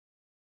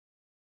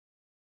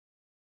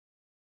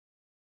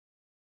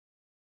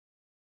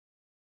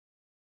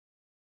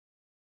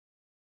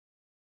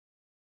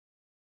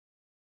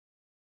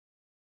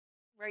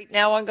Right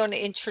now, I'm going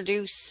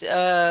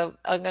to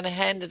I'm going to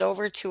hand it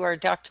over to our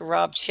Dr.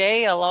 Rob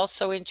Shea. I'll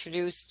also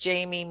introduce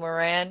Jamie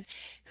Moran,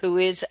 who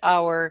is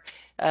our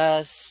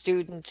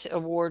student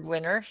award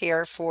winner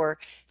here for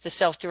the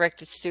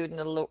Self-Directed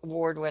Student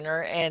Award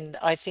winner. And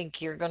I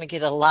think you're going to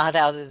get a lot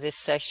out of this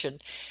session.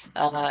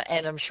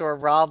 And I'm sure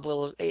Rob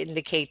will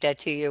indicate that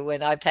to you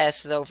when I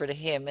pass it over to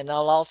him. And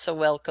I'll also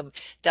welcome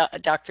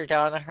Dr.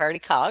 Donna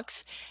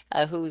Hardy-Cox,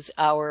 who's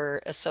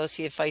our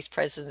Associate Vice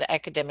President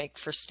Academic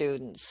for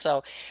Students.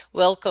 So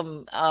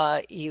welcome,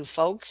 you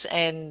folks,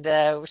 and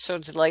we're so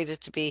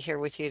delighted to be here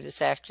with you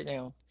this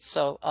afternoon.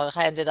 So I'll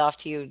hand it off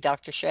to you,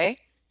 Dr. Shea.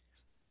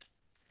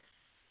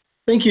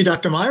 Thank you,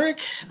 Dr. Myrick.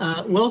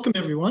 Welcome,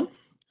 everyone.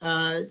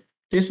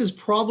 This is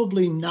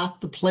probably not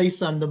the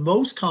place I'm the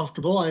most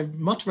comfortable. I'd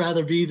much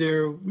rather be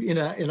there in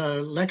a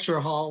lecture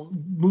hall,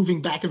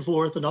 moving back and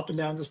forth and up and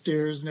down the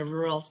stairs and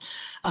everywhere else.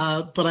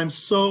 But I'm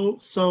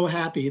so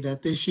happy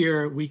that this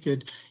year we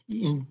could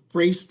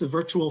embrace the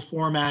virtual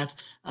format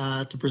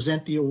to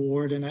present the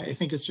award, and I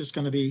think it's just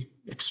going to be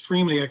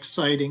extremely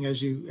exciting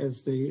as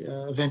the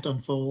event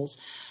unfolds.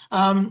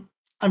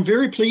 I'm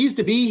very pleased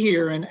to be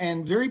here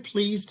and very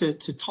pleased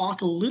to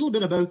talk a little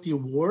bit about the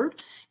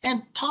award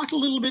and talk a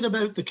little bit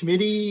about the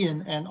committee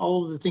and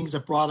all of the things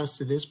that brought us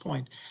to this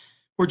point.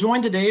 We're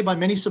joined today by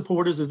many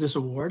supporters of this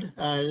award.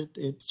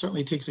 It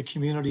certainly takes a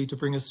community to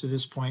bring us to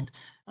this point.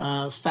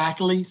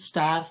 Faculty,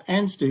 staff,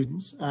 and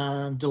students.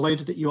 I'm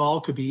delighted that you all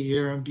could be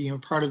here, and being a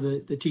part of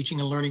the Teaching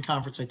and Learning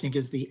Conference, I think,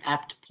 is the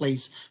apt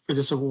place for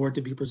this award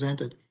to be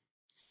presented.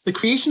 The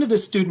creation of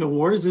this student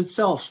award is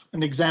itself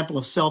an example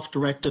of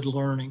self-directed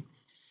learning.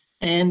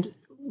 And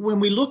when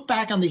we look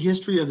back on the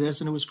history of this,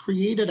 and it was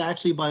created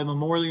actually by a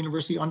Memorial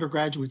University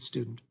undergraduate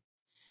student.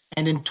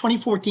 And in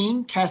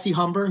 2014, Cassie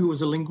Humber, who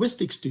was a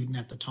linguistics student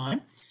at the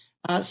time,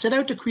 set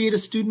out to create a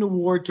student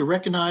award to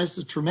recognize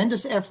the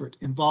tremendous effort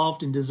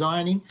involved in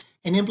designing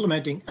and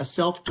implementing a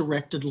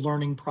self-directed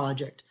learning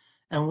project.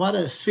 And what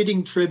a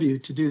fitting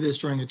tribute to do this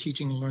during a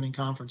teaching and learning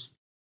conference.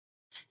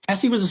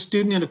 Cassie was a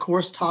student in a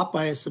course taught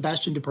by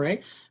Sebastian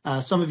Dupre.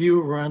 Some of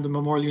you around the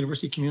Memorial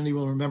University community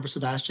will remember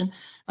Sebastian,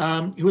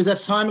 who was at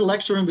the time a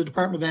lecturer in the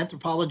Department of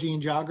Anthropology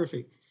and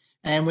Geography.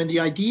 And when the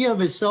idea of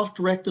his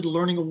self-directed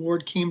learning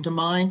award came to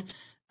mind,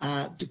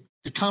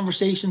 the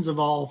conversations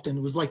evolved, and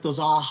it was like those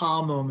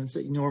aha moments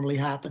that normally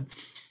happen.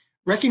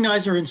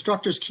 Recognizing her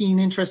instructor's keen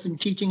interest in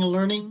teaching and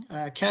learning,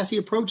 Cassie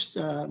approached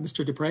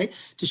Mr. Dupre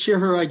to share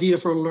her idea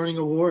for a learning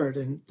award,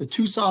 and the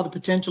two saw the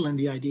potential in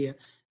the idea.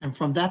 And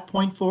from that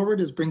point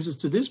forward, it brings us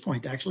to this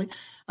point, actually,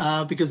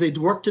 because they'd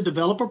worked to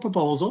develop a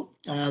proposal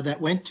that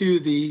went to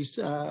the,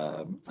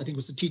 I think it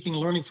was the Teaching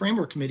and Learning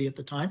Framework Committee at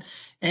the time,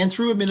 and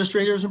through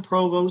administrators and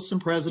provosts and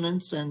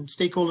presidents and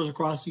stakeholders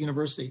across the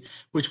university,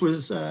 which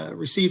was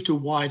received to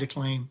wide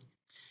acclaim.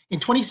 In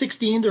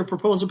 2016, their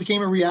proposal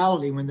became a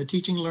reality when the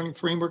Teaching and Learning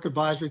Framework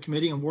Advisory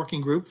Committee and Working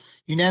Group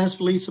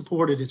unanimously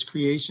supported its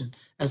creation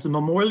as the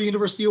Memorial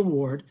University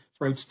Award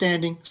for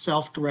Outstanding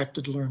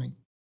Self-Directed Learning.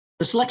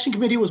 The selection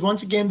committee was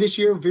once again this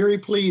year very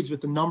pleased with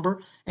the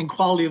number and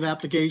quality of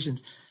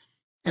applications.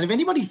 And if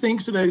anybody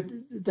thinks about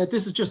that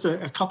this is just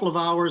a couple of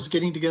hours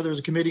getting together as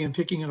a committee and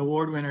picking an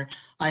award winner,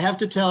 I have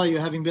to tell you,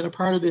 having been a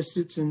part of this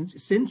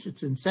since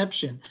its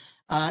inception,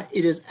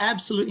 it is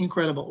absolutely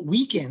incredible.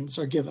 Weekends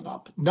are given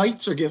up,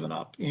 nights are given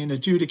up in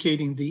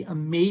adjudicating the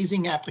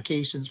amazing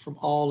applications from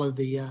all of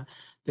the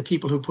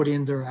people who put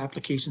in their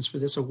applications for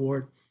this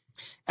award.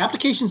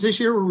 Applications this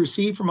year were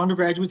received from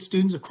undergraduate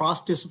students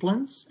across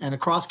disciplines and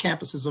across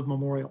campuses of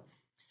Memorial.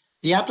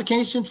 The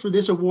applications for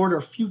this award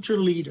are future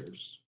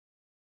leaders,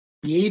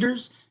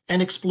 creators,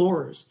 and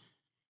explorers.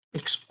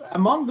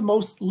 Among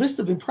the list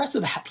of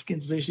impressive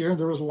applicants this year,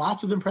 there was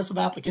lots of impressive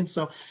applicants,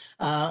 so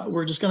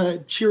we're just going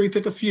to cherry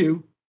pick a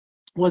few,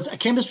 was a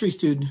chemistry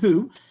student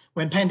who,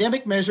 when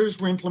pandemic measures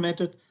were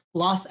implemented,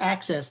 lost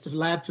access to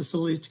lab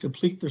facilities to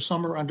complete their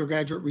summer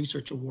undergraduate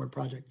research award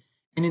project,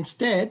 and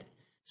instead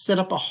set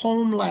up a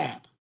home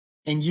lab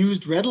and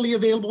used readily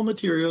available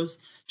materials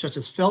such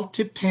as felt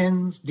tip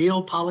pens,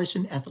 nail polish,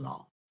 and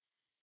ethanol.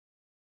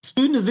 A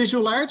student of the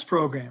Visual Arts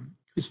program,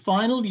 whose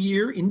final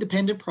year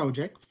independent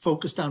project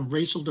focused on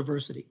racial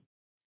diversity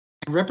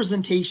and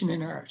representation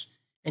in art,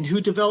 and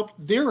who developed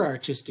their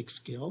artistic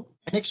skill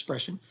and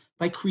expression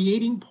by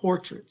creating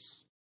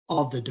portraits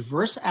of the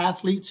diverse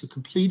athletes who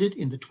competed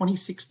in the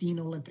 2016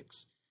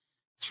 Olympics.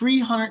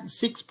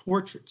 306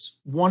 portraits,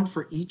 one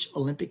for each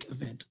Olympic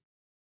event.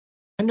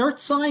 An earth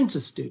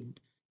sciences student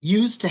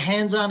used to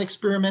hands-on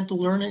experiential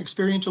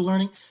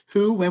learning,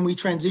 who, when we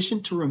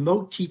transitioned to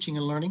remote teaching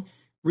and learning,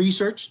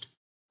 researched,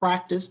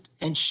 practiced,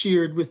 and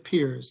shared with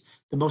peers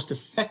the most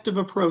effective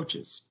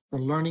approaches for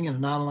learning in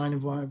an online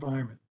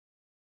environment.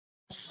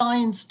 A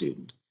science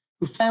student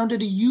who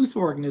founded a youth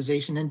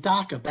organization in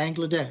Dhaka,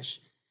 Bangladesh,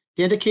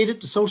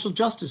 dedicated to social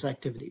justice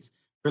activities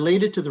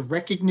related to the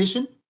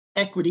recognition,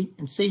 equity,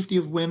 and safety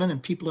of women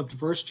and people of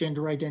diverse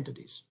gender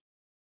identities.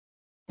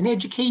 An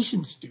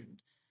education student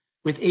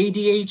with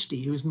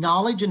ADHD, whose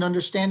knowledge and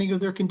understanding of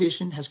their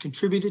condition has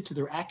contributed to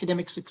their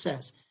academic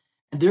success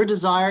and their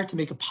desire to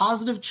make a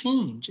positive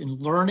change in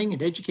learning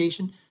and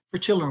education for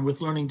children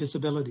with learning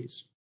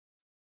disabilities.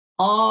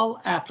 All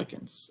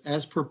applicants,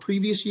 as per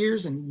previous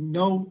years and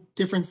no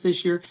difference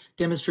this year,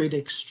 demonstrate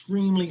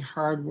extremely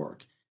hard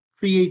work,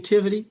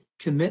 creativity,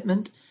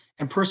 commitment,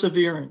 and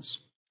perseverance.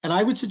 And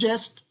I would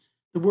suggest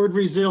the word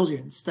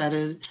resilience, that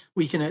is,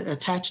 we can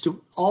attach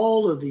to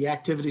all of the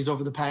activities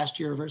over the past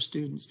year of our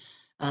students,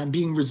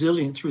 being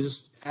resilient through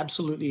this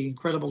absolutely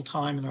incredible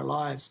time in our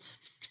lives.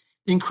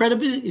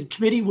 The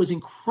committee was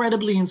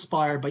incredibly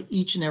inspired by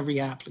each and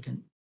every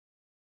applicant.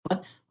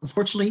 But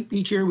unfortunately,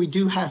 each year we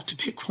do have to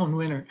pick one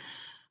winner.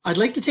 I'd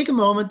like to take a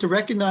moment to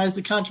recognize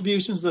the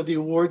contributions of the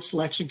award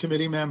selection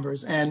committee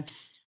members. And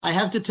I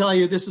have to tell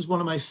you, this is one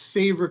of my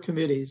favorite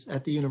committees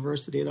at the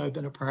university that I've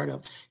been a part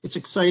of. It's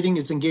exciting,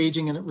 it's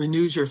engaging, and it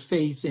renews your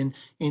faith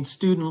in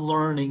student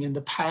learning and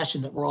the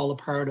passion that we're all a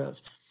part of.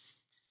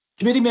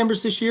 Committee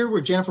members this year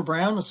were Jennifer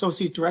Brown,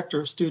 Associate Director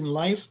of Student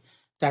Life,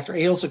 Dr.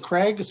 Ailsa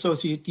Craig,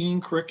 Associate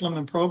Dean, Curriculum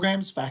and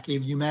Programs, Faculty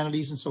of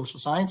Humanities and Social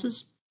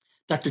Sciences,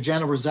 Dr.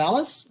 Jana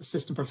Rosales,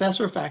 Assistant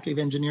Professor, Faculty of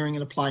Engineering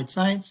and Applied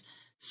Science,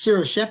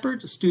 Sarah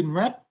Shepard, a student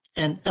rep,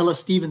 and Ella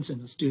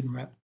Stevenson, a student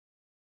rep.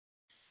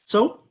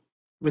 So,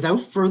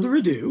 without further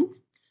ado,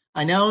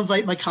 I now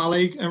invite my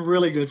colleague and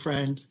really good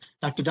friend,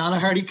 Dr. Donna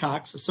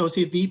Hardy-Cox,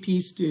 Associate VP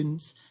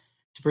Students,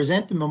 to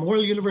present the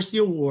Memorial University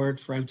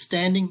Award for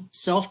Outstanding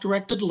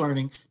Self-Directed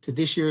Learning to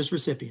this year's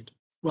recipient.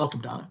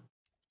 Welcome, Donna.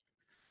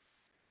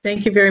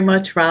 Thank you very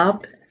much,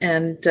 Rob.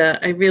 And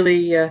I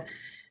really,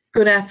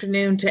 good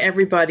afternoon to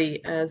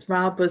everybody. As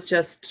Rob was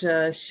just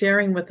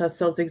sharing with us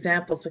those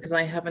examples, because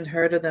I haven't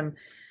heard of them,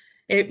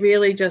 it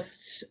really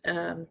just,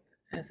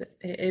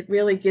 it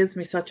really gives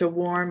me such a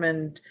warm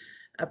and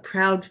a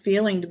proud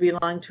feeling to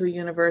belong to a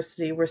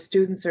university where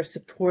students are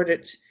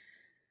supported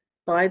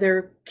by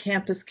their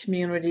campus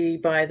community,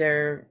 by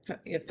their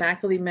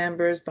faculty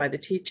members, by the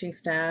teaching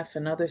staff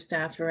and other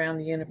staff around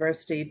the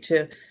university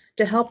to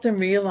help them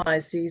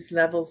realize these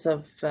levels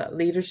of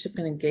leadership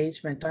and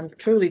engagement. I'm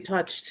truly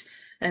touched,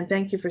 and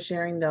thank you for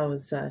sharing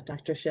those,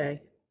 Dr.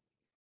 Shea.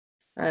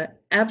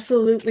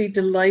 Absolutely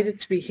delighted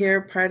to be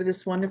here, part of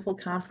this wonderful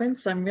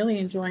conference. I'm really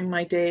enjoying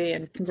my day,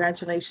 and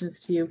congratulations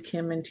to you,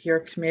 Kim, and to your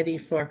committee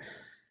for,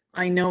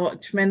 I know, a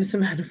tremendous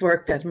amount of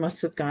work that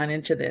must have gone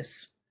into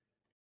this.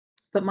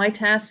 But my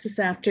task this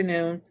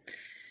afternoon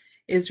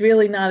is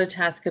really not a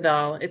task at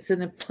all. It's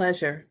a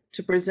pleasure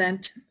to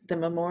present the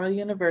Memorial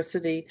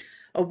University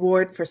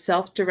Award for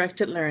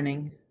Self-Directed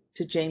Learning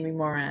to Jamie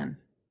Moran,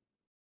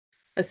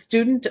 a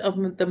student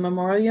of the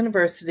Memorial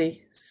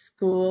University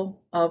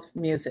School of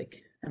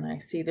Music. And I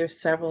see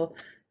there's several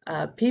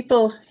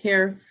people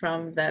here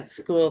from that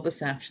school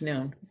this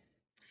afternoon.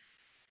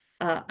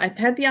 I've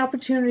had the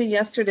opportunity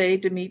yesterday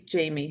to meet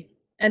Jamie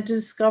and to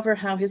discover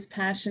how his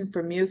passion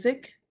for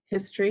music,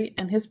 history,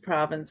 and his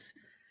province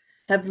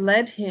have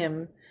led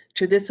him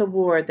to this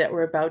award that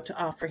we're about to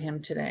offer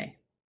him today.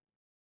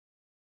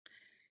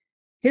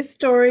 His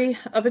story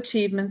of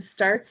achievement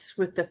starts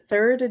with the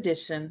third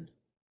edition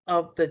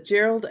of the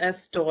Gerald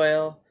S.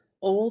 Doyle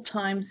Old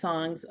Time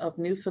Songs of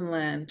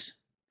Newfoundland.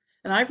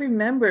 And I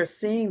remember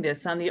seeing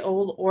this on the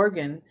old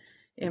organ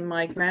in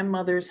my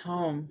grandmother's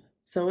home.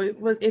 So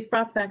it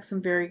brought back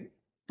some very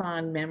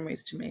fond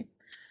memories to me.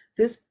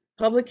 This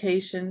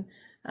publication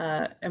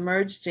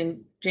emerged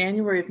in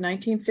January of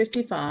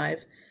 1955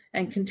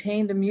 and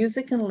contained the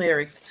music and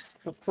lyrics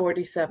for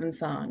 47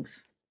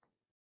 songs.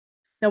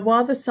 Now,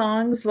 while the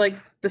songs like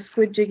The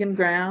Squid Jiggin'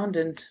 Ground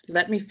and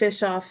Let Me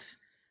Fish Off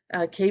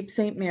Cape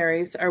St.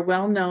 Mary's are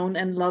well known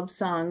and loved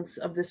songs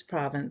of this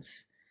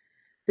province,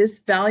 this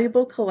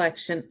valuable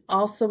collection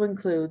also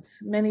includes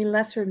many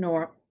lesser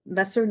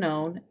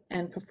known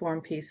and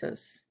performed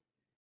pieces.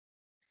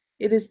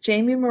 It is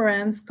Jamie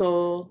Moran's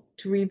goal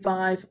to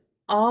revive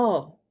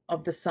all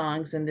of the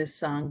songs in this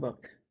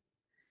songbook.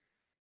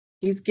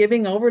 He's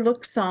giving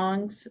overlooked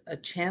songs a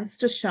chance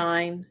to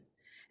shine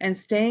and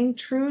staying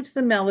true to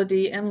the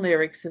melody and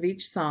lyrics of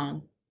each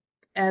song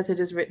as it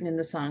is written in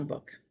the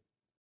songbook.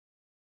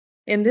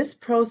 In this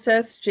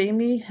process,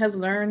 Jamie has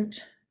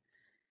learned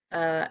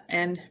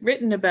and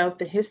written about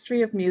the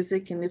history of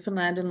music in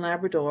Newfoundland and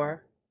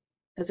Labrador,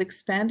 has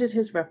expanded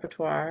his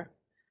repertoire,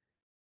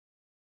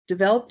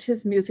 developed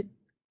his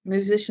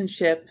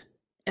musicianship,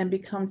 and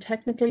become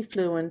technically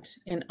fluent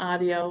in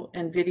audio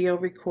and video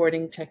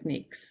recording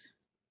techniques.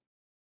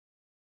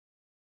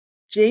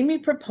 Jamie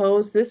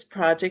proposed this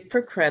project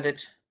for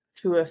credit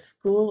through a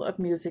School of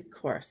Music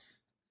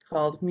course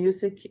called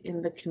Music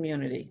in the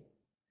Community.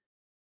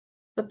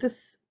 But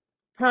this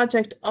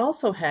project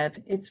also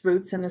had its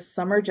roots in a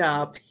summer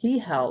job he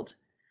held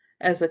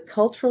as a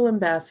cultural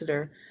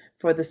ambassador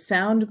for the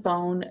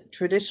Soundbone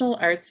Traditional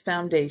Arts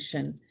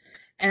Foundation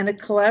and a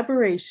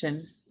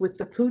collaboration with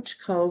the Pooch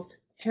Cove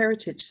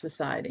Heritage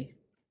Society.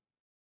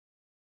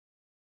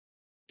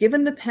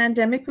 Given the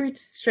pandemic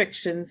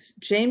restrictions,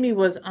 Jamie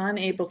was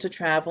unable to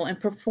travel and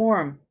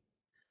perform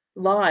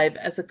live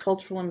as a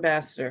cultural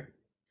ambassador.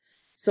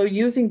 So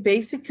using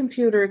basic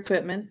computer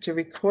equipment to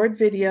record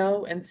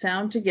video and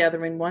sound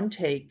together in one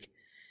take,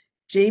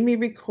 Jamie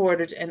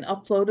recorded and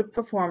uploaded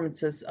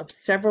performances of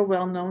several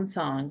well-known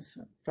songs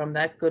from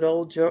that good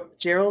old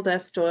Gerald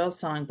S. Doyle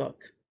songbook.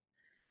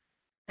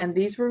 And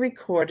these were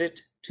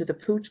recorded to the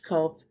Pooch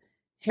Cove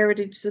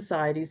Heritage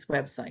Society's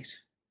website.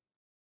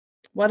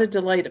 What a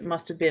delight it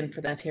must have been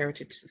for that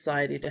Heritage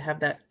Society to have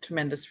that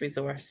tremendous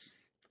resource.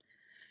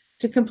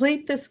 To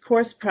complete this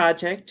course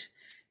project,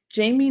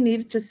 Jamie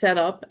needed to set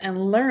up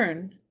and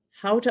learn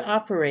how to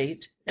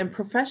operate and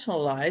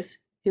professionalize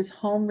his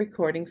home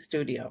recording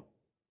studio.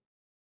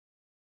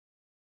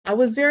 I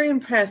was very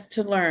impressed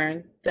to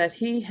learn that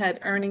he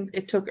had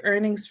it took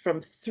earnings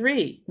from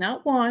 3,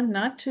 not 1,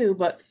 not 2,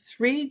 but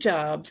 3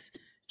 jobs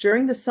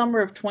during the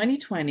summer of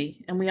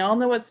 2020, and we all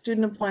know what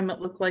student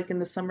employment looked like in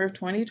the summer of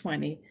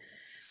 2020,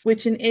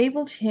 which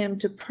enabled him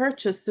to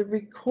purchase the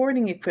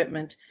recording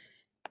equipment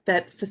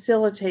that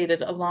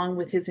facilitated, along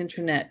with his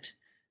internet,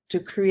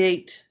 to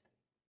create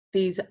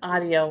these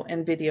audio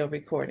and video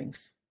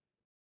recordings.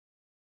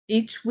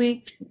 Each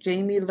week,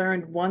 Jamie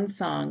learned one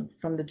song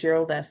from the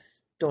Gerald S.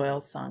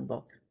 Doyle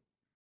songbook.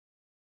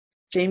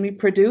 Jamie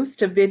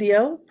produced a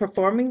video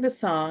performing the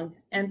song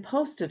and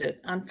posted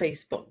it on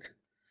Facebook,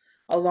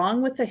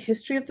 along with the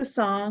history of the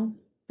song,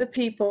 the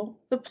people,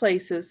 the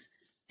places,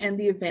 and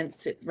the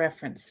events it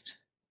referenced.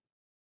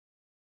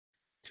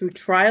 Through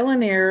trial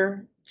and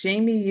error,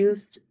 Jamie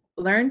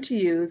learned to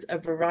use a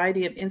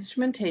variety of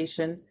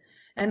instrumentation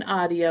and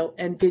audio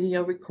and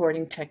video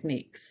recording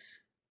techniques.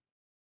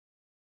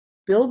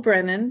 Bill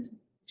Brennan,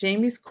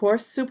 Jamie's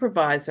course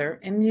supervisor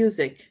in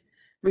music,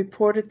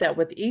 reported that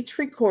with each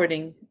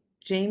recording,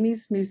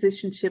 Jamie's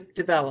musicianship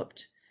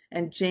developed,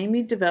 and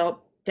Jamie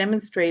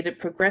demonstrated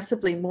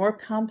progressively more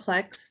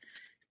complex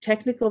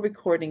technical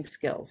recording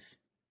skills.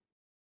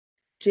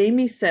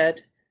 Jamie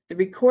said the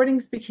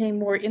recordings became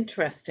more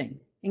interesting,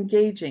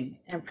 engaging,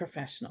 and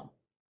professional.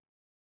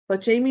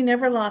 But Jamie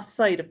never lost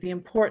sight of the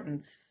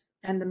importance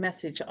and the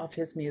message of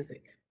his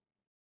music.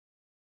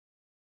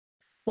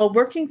 While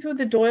working through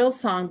the Doyle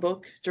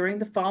songbook during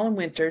the fall and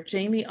winter,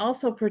 Jamie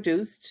also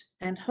produced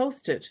and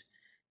hosted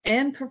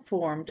and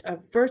performed a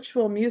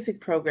virtual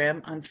music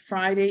program on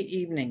Friday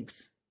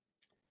evenings.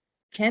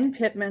 Ken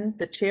Pittman,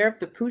 the chair of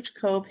the Pooch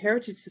Cove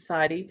Heritage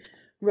Society,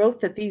 wrote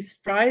that these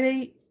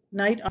Friday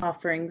night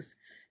offerings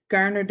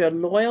garnered a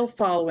loyal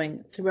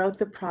following throughout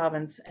the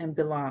province and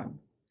belong.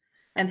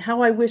 And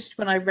how I wished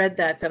when I read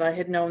that I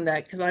had known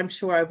that, because I'm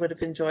sure I would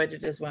have enjoyed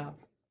it as well.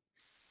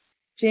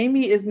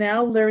 Jamie is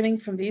now learning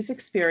from these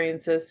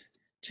experiences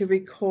to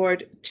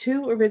record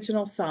 2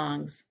 original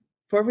songs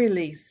for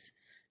release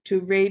to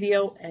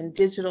radio and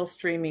digital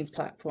streaming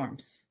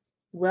platforms.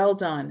 Well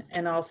done,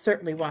 and I'll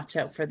certainly watch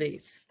out for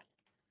these.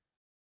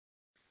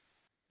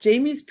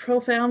 Jamie's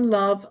profound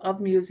love of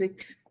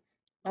music,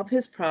 of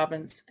his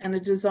province, and a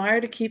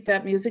desire to keep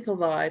that music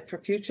alive for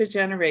future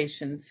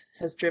generations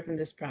has driven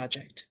this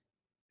project.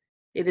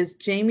 It is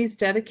Jamie's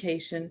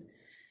dedication,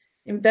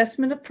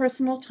 investment of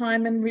personal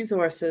time and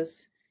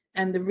resources,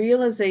 and the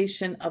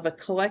realization of a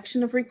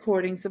collection of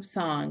recordings of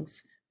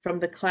songs from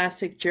the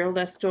classic Gerald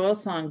S. Doyle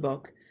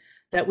songbook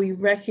that we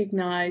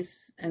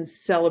recognize and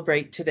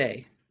celebrate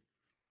today.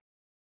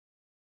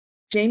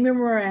 Jamie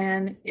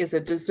Moran is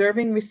a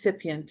deserving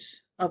recipient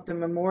of the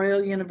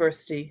Memorial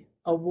University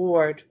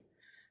Award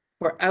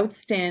for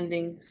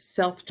Outstanding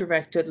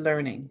Self-Directed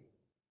Learning.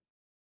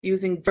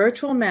 Using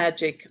virtual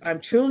magic,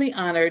 I'm truly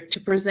honored to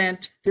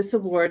present this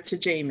award to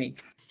Jamie.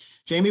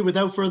 Jamie,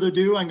 without further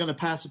ado, I'm going to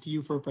pass it to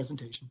you for a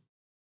presentation.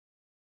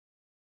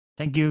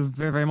 Thank you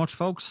very, very much,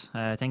 folks.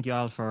 Thank you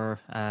all for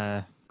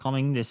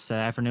coming this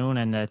afternoon,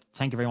 and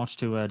thank you very much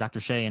to Dr.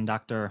 Shea and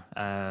Dr.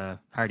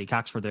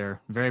 Hardy-Cox for their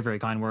very, very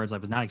kind words. I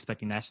was not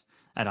expecting that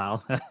at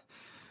all.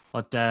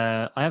 But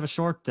I have a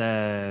short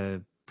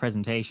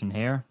presentation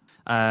here.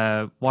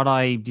 What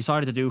I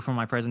decided to do for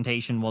my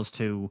presentation was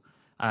to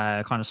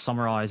kind of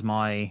summarize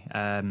my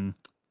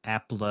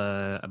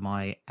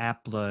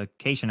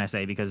application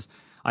essay, because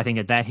I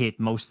think that hit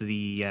most of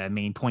the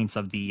main points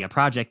of the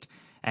project,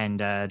 and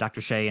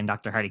Dr. Shea and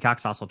Dr.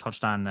 Hardy-Cox also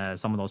touched on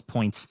some of those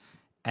points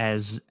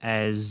as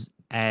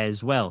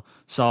well.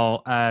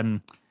 So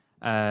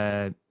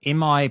in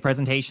my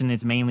presentation,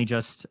 it's mainly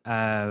just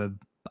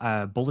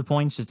bullet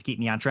points just to keep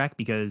me on track,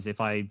 because if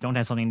I don't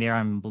have something there,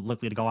 I'm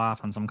likely to go off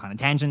on some kind of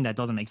tangent that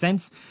doesn't make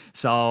sense.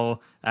 So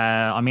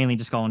I'm mainly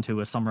just going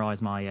to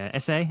summarize my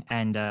essay,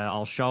 and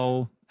I'll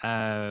show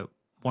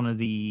one of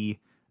the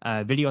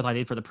videos I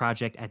did for the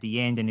project at the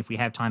end, and if we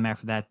have time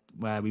after that,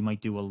 we might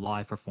do a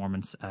live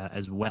performance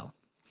as well.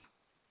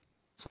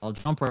 So I'll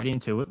jump right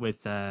into it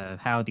with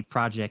how the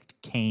project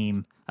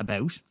came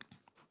about.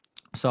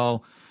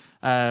 So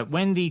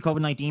when the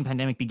COVID-19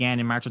 pandemic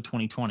began in March of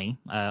 2020,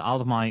 all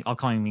of my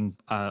upcoming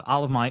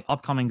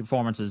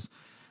performances,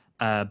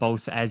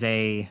 both as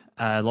a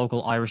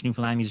local Irish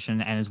Newfoundland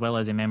musician and as well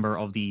as a member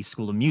of the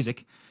School of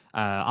Music,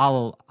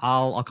 all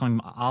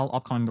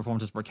upcoming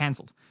performances were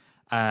cancelled.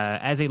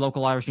 As a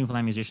local Irish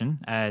Newfoundland musician,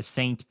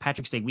 St.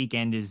 Patrick's Day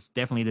weekend is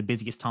definitely the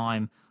busiest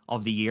time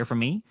of the year for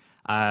me.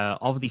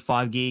 Of the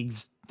 5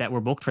 gigs that were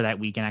booked for that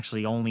week, and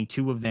actually only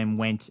 2 of them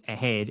went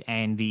ahead.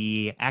 And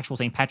the actual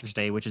St. Patrick's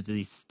Day, which is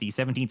the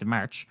 17th of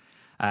March,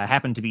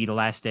 happened to be the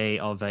last day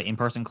of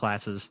in-person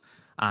classes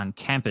on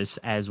campus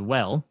as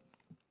well.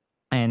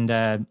 And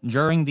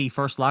during the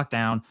first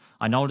lockdown,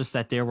 I noticed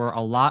that there were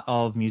a lot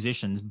of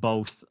musicians,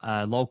 both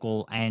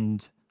local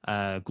and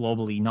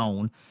globally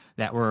known,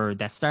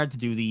 that started to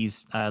do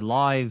these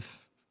live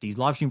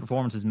stream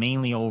performances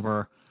mainly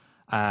over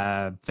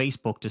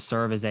Facebook to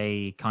serve as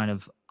a kind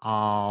of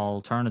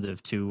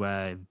alternative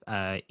to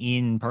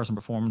in-person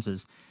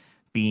performances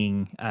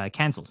being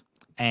cancelled.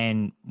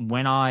 And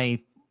when I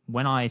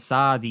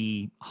saw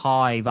the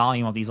high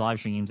volume of these live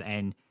streams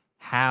and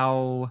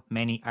how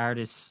many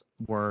artists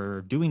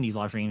were doing these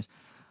live streams,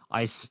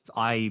 I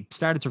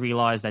started to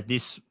realize that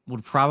this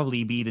would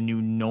probably be the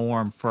new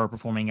norm for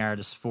performing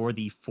artists for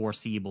the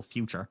foreseeable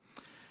future.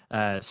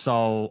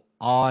 So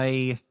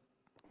I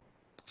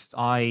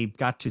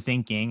got to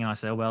thinking, and I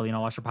said, well,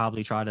 I should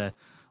probably try to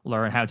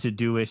learn how to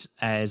do it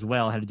as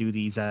well, how to do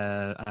these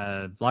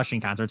live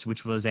stream concerts,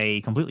 which was a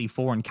completely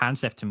foreign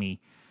concept to me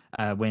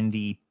when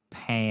the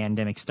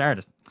pandemic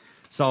started.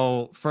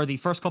 So for the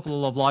first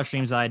couple of live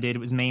streams that I did, it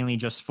was mainly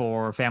just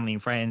for family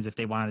and friends. If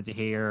they wanted to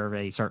hear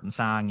a certain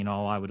song,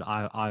 I would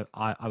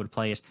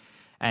play it.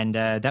 And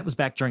that was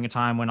back during a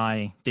time when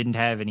I didn't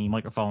have any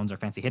microphones or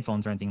fancy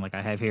headphones or anything like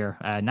I have here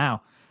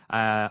now.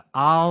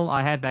 All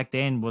I had back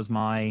then was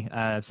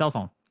my cell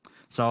phone.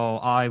 So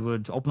I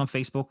would open up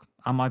Facebook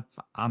on my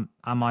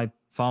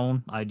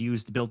phone. I'd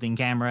use the built-in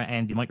camera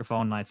and the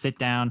microphone, and I'd sit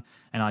down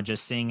and I'd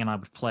just sing, and I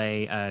would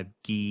play a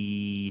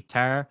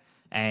guitar.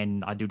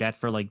 And I do that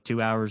for like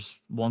 2 hours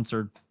once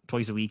or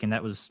twice a week, and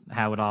that was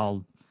how it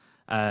all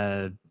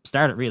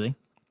started, really.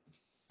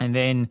 And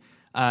then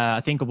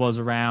I think it was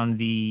around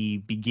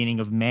the beginning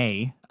of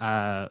May,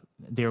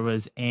 there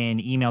was an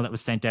email that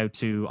was sent out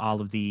to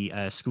all of the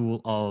School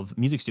of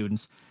Music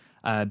students,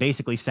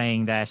 basically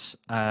saying that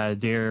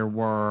there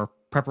were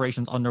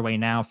preparations underway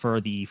now for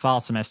the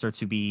fall semester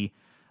to be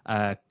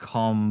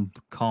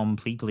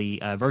completely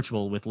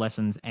virtual with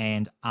lessons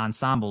and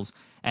ensembles,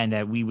 and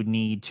that we would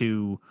need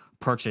to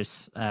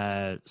purchase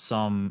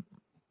some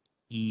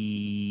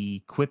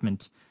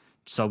equipment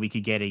so we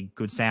could get a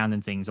good sound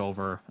and things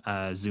over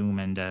Zoom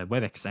and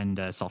WebEx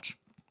and such.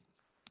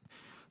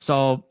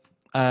 So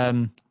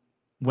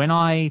when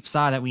I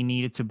saw that we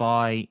needed to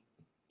buy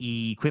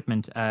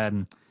equipment,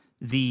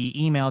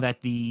 the email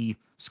that the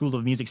School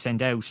of Music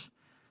sent out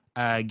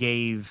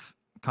gave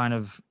kind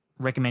of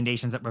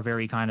recommendations that were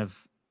very kind of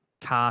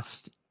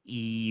cost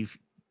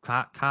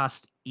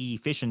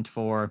efficient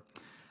for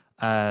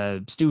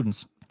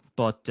students.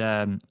 But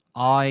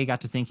I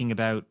got to thinking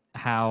about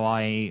how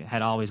I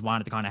had always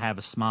wanted to kind of have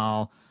a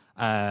small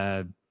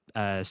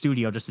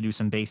studio just to do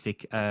some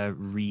basic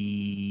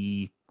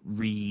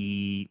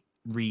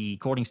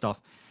recording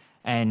stuff.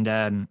 And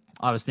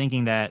I was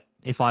thinking that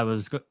if I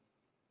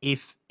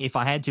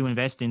had to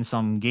invest in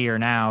some gear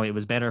now, it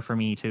was better for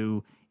me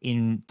to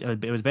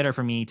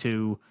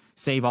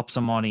save up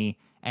some money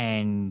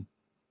and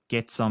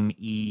get some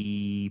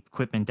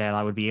equipment that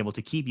I would be able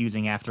to keep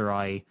using after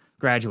I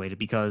graduated,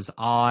 because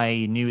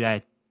I knew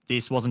that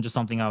this wasn't just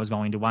something I was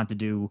going to want to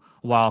do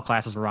while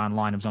classes were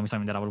online. It was only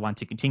something that I would want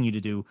to continue to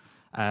do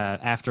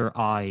after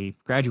I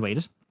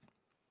graduated.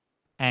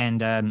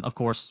 And of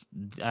course,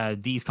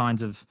 these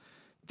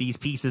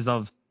pieces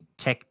of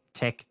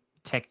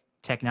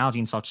technology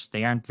and such,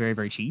 they aren't very,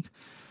 very cheap.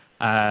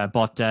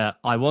 But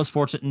I was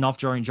fortunate enough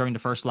during the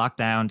first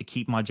lockdown to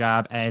keep my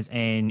job as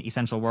an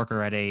essential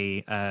worker at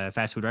a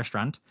fast food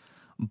restaurant.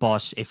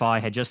 But if I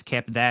had just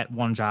kept that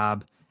one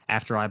job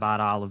after I bought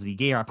all of the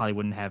gear, I probably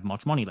wouldn't have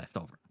much money left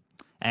over.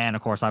 And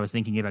of course, I was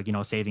thinking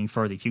about, saving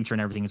for the future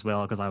and everything as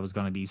well, because I was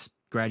going to be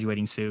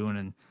graduating soon,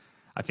 and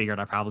I figured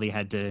I probably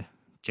had to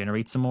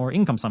generate some more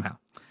income somehow.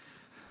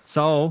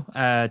 So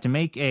to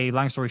make a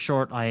long story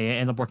short, I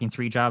ended up working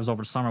 3 jobs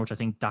over the summer, which I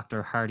think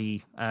Dr.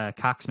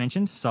 Hardy-Cox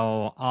mentioned.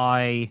 So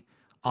I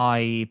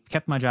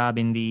kept my job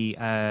in the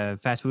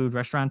fast food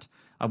restaurant.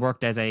 I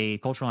worked as a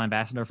cultural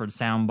ambassador for the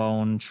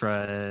Soundbone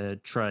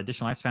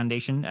Traditional Arts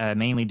Foundation,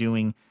 mainly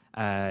doing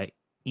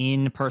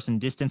in-person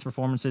distance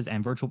performances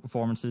and virtual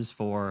performances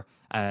for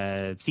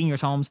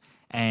seniors' homes.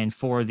 And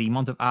for the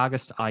month of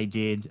August, I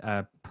did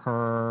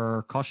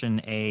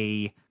percussion,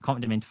 a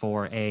accompaniment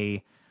for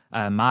a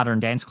modern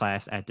dance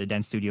class at the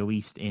Dance Studio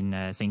East in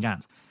St.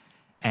 John's.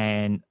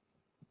 And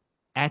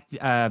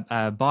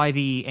by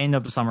the end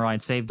of the summer,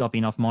 I'd saved up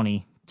enough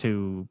money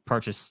to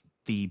purchase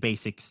the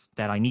basics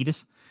that I needed.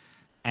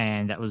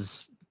 And that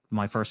was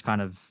my first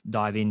kind of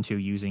dive into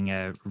using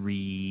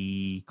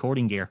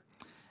recording gear.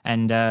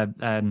 And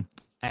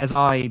as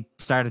I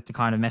started to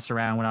kind of mess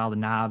around with all the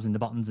knobs and the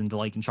buttons and the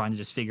like, and trying to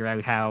just figure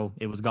out how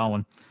it was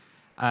going,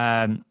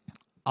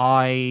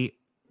 I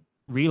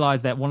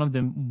realized that one of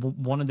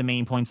the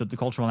main points of the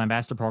cultural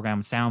ambassador program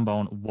at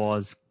Soundbone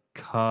was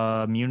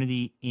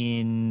community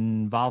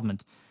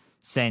involvement.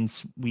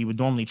 Since we would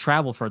normally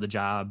travel for the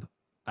job,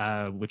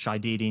 which I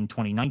did in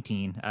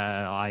 2019,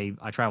 I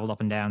traveled up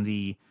and down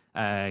the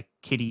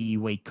Kitty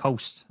Wake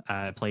Coast,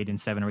 played in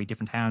 7 or 8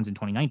 different towns in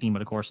 2019.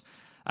 But of course,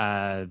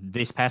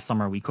 this past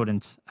summer we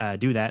couldn't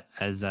do that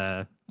as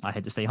I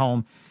had to stay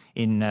home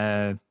in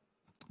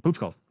Pooch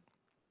Cove.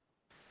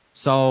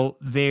 So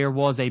there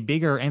was a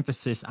bigger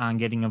emphasis on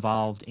getting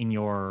involved in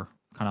your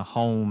kind of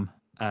home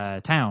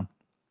town.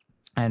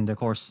 And of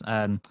course,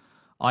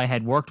 I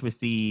had worked with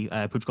the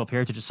Pooch Cove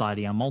Heritage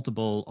Society on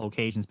multiple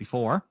occasions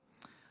before.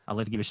 I'd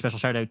like to give a special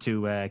shout out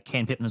to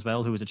Ken Pittman as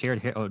well, who was the chair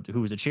of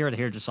the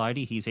Heritage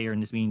Society. He's here in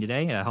this meeting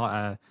today.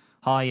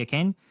 Hi,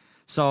 Ken.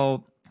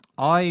 So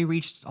I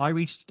reached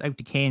out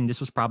to Ken. This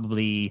was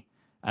probably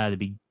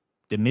the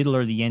middle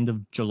or the end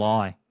of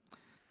July,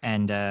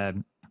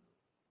 and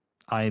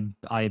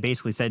I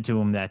basically said to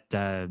him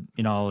that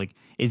like,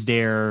 is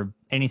there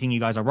anything you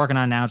guys are working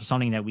on now, or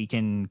something that we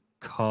can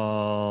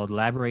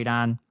collaborate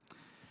on?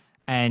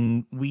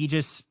 And we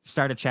just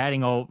started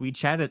chatting. We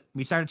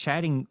started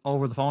chatting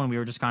over the phone. And we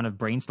were just kind of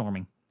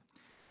brainstorming.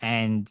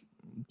 And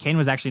Ken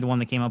was actually the one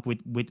that came up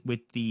with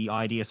the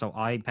idea. So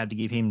I had to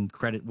give him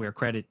credit where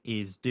credit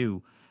is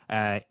due.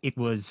 It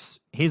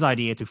was his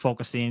idea to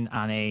focus in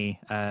on a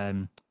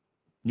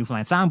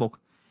Newfoundland songbook.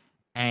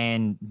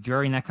 And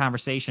during that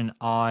conversation,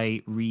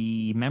 I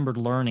remembered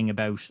learning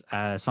about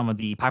some of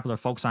the popular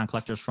folk song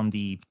collectors from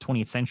the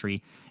 20th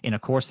century in a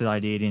course that I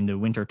did in the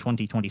winter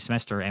 2020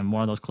 semester. And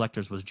one of those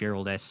collectors was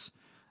Gerald S.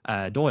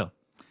 Doyle.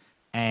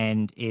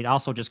 And it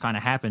also just kind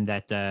of happened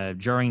that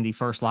during the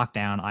first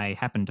lockdown, I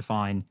happened to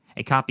find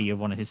a copy of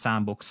one of his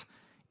songbooks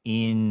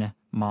in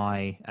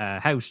my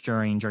house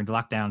during the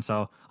lockdown.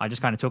 So I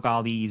just kind of took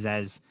all these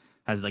as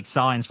like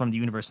signs from the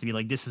universe to be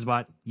like, this is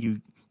what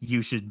you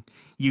should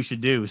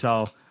do.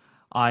 So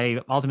I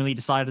ultimately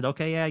decided,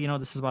 okay, yeah,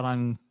 this is what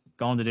I'm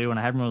going to do, and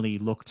I haven't really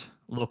looked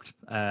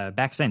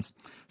back since.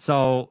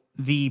 So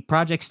the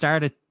project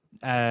started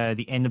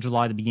the end of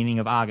July, the beginning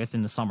of August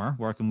in the summer,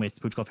 working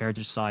with Pooch Cove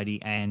Heritage Society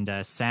and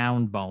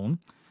Soundbone,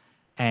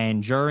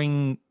 and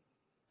during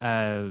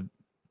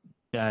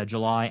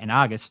July and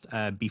August,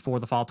 before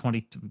the fall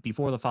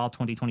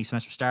 2020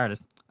 semester started,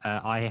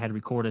 I had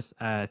recorded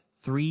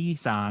 3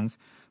 songs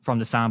from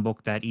the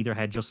songbook that either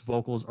had just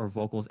vocals or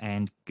vocals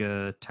and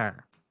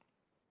guitar.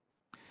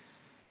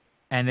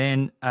 And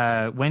then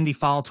when the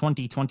fall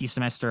 2020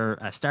 semester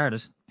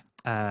started,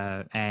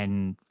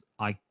 and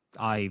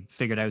I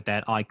figured out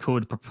that I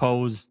could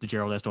propose the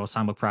Gerald S. Doyle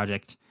Songbook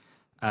project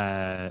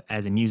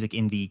as a music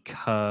in the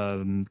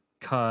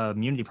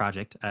community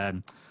project,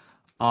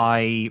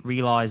 I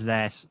realized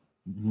that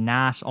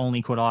not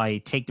only could I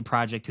take the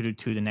project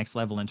to the next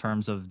level in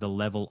terms of the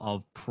level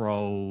of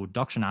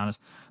production on it,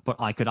 but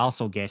I could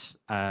also get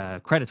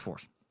credit for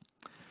it.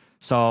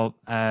 So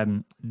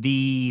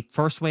the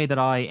first way that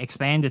I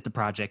expanded the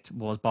project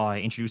was by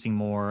introducing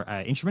more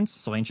instruments.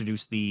 So I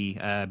introduced the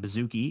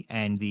bouzouki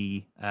and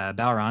the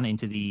balron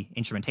into the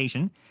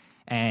instrumentation,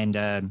 and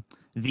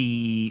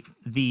the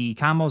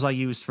combos I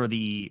used for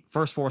the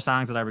first 4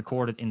 songs that I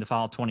recorded in the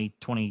fall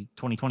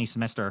 2020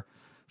 semester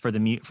for the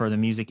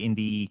music in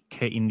the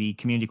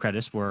community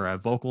credits were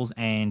vocals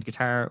and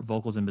guitar,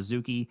 vocals and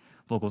bouzouki,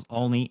 vocals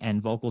only,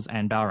 and vocals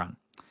and balron.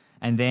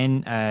 And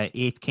then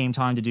it came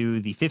time to do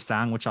the 5th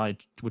song, which I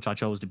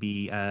chose to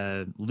be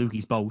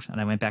Lukey's Boat, and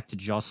I went back to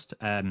just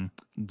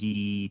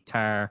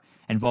guitar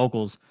and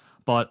vocals.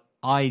 But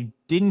I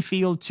didn't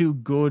feel too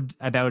good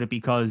about it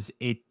because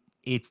it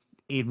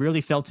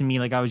really felt to me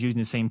like I was using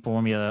the same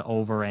formula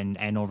over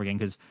and over again,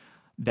 because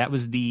that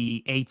was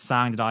the 8th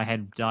song that I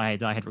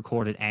had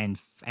recorded, and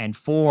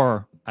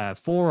 4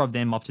 of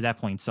them up to that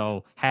point,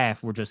 so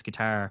half were just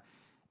guitar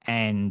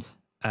and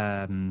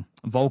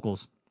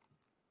vocals.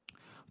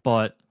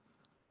 But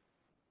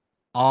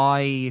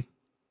I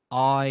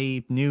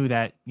knew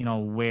that,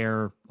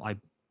 where I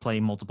play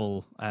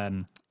multiple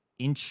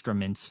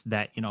instruments,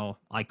 that,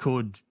 I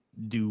could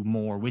do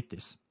more with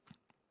this.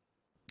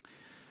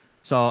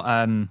 So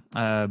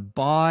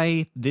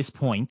by this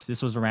point,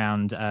 this was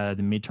around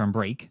the midterm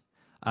break,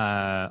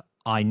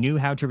 I knew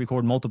how to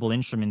record multiple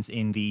instruments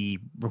in the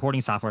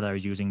recording software that I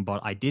was using,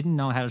 but I didn't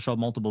know how to show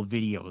multiple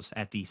videos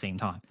at the same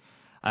time.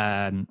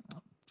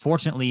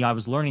 Fortunately, I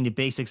was learning the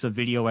basics of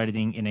video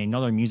editing in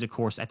another music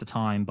course at the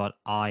time, but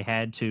I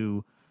had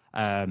to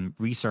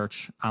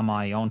research on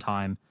my own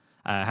time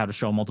how to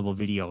show multiple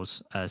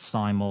videos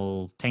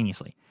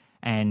simultaneously.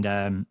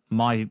 And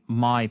my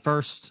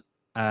first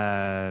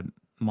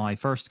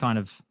kind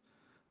of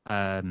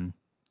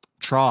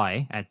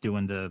try at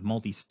doing the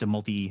multi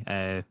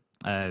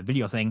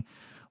video thing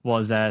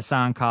was a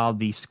song called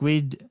the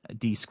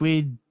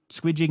Squidging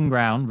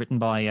Ground, written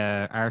by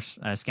Art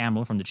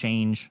Scamble from the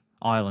Change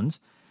Islands.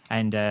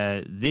 And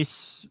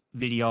this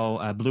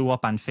video blew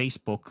up on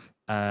Facebook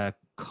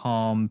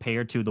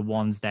compared to the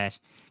ones that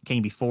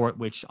came before it,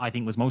 which I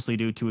think was mostly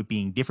due to it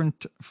being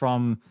different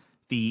from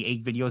the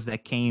 8 videos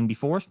that came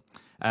before it.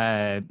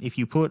 If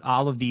you put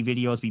all of the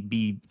videos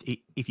before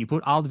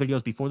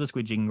the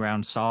Squidging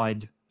Ground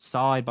side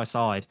by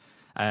side,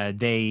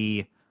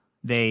 they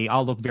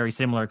all look very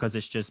similar because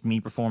it's just me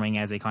performing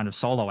as a kind of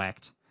solo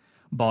act.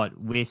 But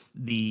with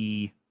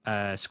the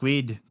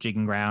squid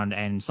jigging ground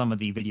and some of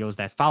the videos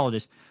that followed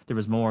it, there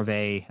was more of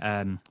a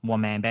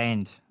one-man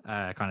band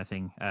kind of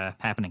thing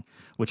happening,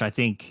 which I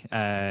think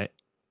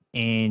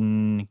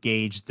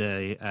engaged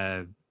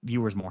the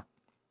viewers more.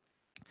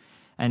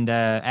 And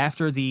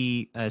after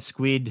the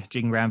squid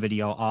jigging ground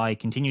video, I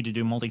continued to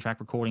do multi-track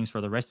recordings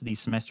for the rest of the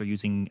semester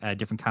using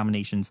different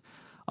combinations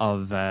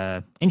of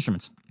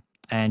instruments.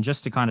 And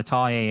just to kind of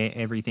tie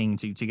everything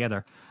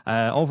together,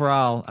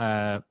 overall,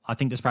 I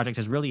think this project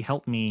has really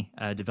helped me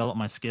develop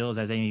my skills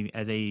as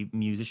a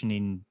musician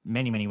in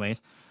many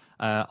ways.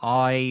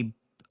 I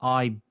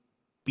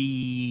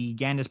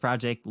began this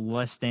project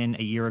less than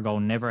a year ago,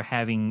 never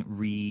having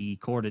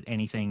recorded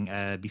anything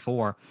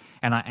before,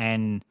 and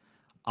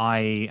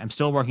I am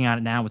still working on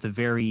it now with a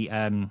very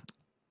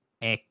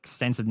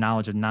extensive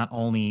knowledge of not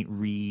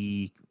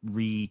only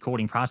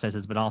recording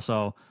processes but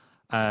also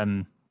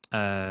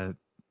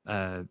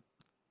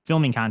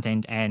filming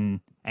content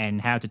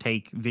and how to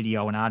take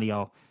video and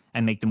audio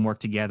and make them work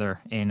together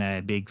in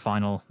a big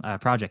final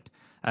project.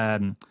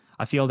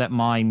 I feel that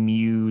my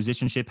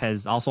musicianship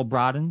has also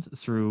broadened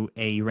through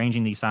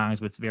arranging these songs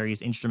with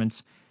various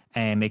instruments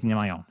and making them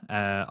my own.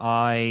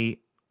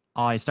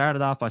 I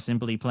started off by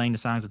simply playing the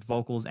songs with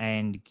vocals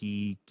and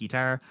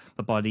guitar,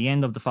 but by the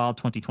end of the fall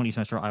 2020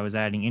 semester, I was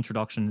adding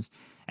introductions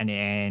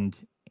and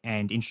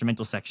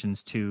instrumental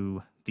sections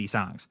to the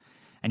songs.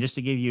 And just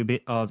to give you a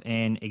bit of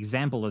an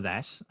example of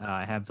that,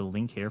 I have the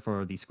link here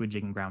for the Squid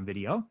Jigging Ground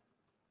video.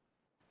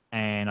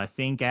 And I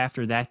think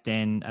after that,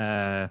 then,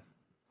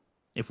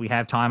 if we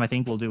have time, I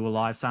think we'll do a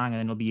live song and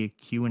then it'll be a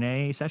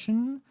Q&A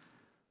session.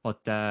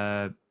 But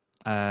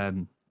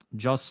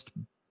just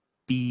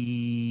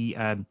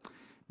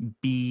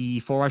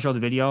before I show the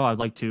video, I'd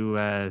like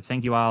to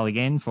thank you all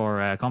again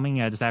for coming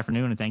this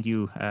afternoon. And thank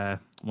you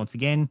once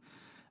again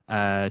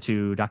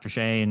to Dr.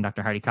 Shea and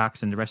Dr.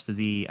 Hardy-Cox and the rest of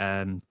the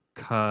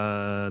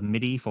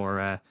committee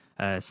for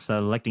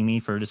selecting me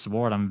for this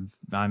award. I'm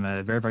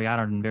very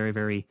honored and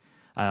very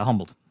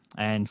humbled.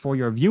 And for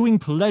your viewing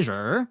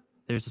pleasure,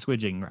 there's the Squid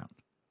Jigging Ground.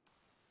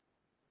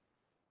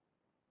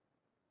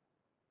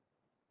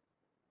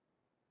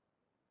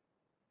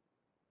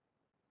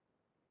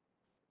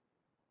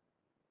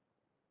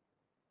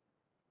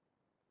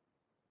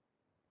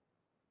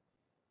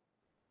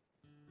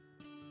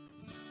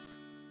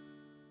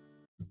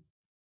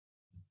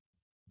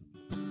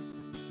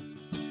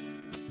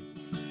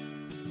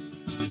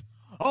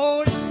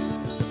 Oh, this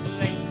is the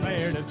place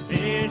where the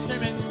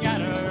fishermen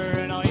gather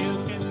in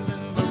oilskins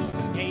and boots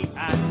and cape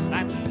and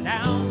batten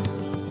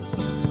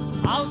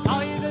down. All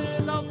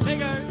sizes of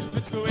figures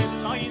with squid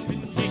lines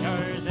and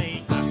jiggers,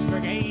 they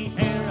congregate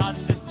here on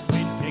the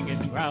squid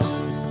jigging ground.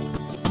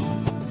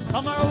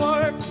 Some are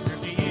working their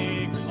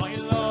jiggers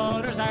while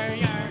others are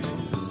yarning,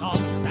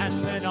 some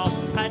standing up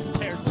and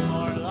tears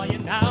more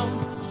lying down.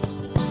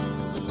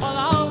 Well,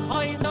 all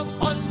kinds of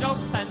fun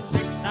jokes and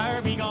tricks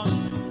are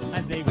begun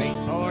as they wait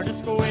for the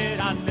squid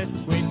on the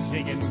squid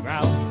jigging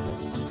ground.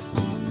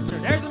 Sure,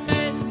 there's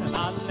men of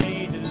all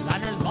ages,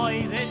 and there's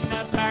boys in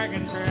the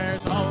bargain. Sure,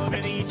 there's old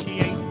Billy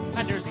Shea,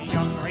 and there's a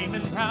young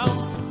Raymond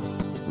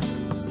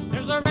Brown.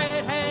 There's a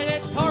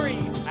red-headed Tory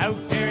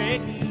out there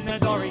hitting the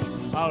dory,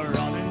 while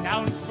running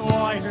down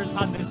squires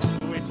on the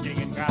squid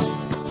jigging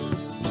ground.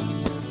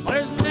 Well,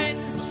 there's men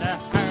in the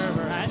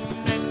harbour and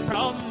men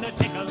from the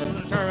tickle,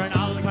 sure, and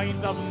all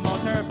kinds of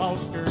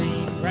motorboats,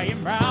 green, grey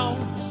and brown.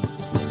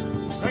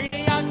 Right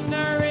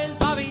yonder is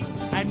Bobby,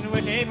 and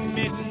with him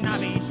is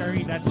Nobby. Sure,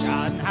 he's a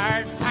John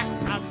hard tack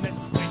on the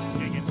squid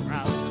jigging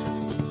ground.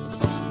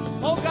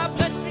 Oh, God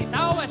bless me,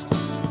 sou'west.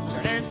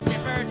 Sure, there's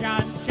Skipper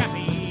John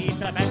Chappie,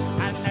 the best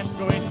and the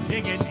squid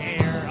jigging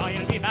here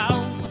I'll be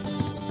bound.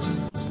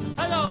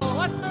 Hello,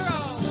 what's the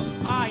row?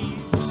 Ah,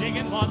 he's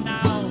jigging one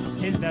now.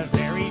 'Tis the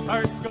very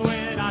first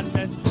squid on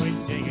the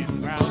squid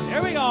jigging ground.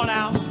 Here we go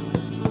now.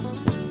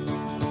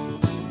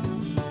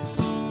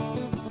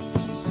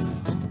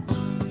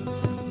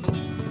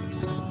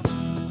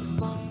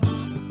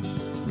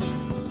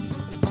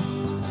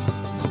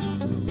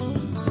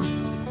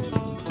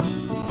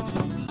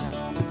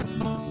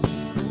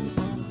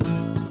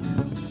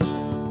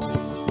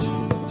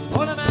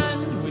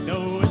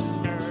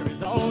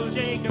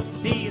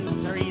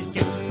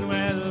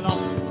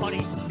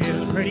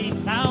 Pretty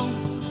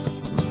sound.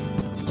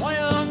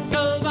 While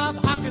Uncle Bob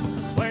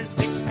Hawkins wears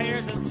 6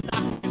 pairs of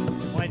stockings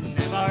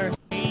whenever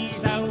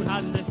he's out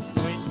on the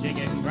squid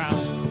jigging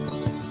ground.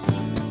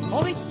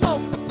 Holy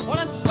smoke, what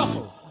a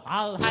scuffle!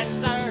 All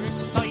hands are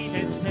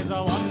excited. 'Tis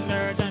a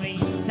wonder to me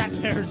that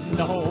there's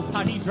no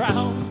potty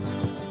drowned.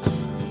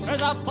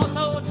 There's a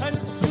bustle,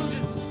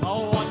 confusion, a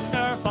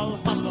wonderful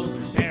hustle.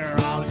 They're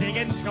all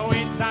jigging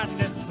squids on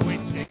the squid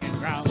jigging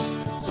ground.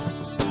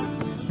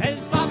 Says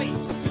Bobby,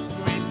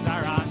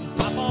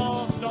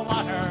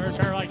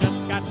 sure, I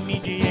just got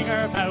me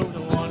jigger about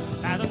 1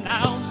 fathom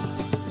down.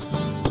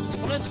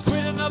 Well, a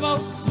squid in the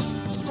boat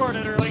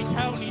squirted right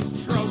down his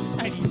throat,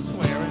 and he's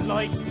swearing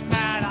like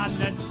mad on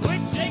the squid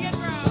jigging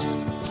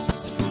ground.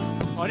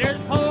 Oh,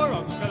 there's poor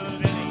Uncle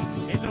Billy,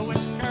 his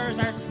whiskers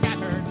are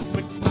scattered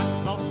with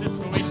spots of the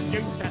squid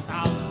juice to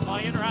solve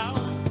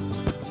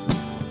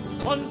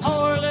one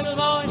poor little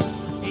boy,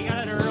 he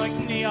got it right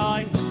in the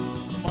eye.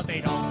 But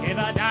they don't give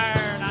a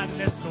darn on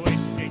the squid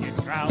chicken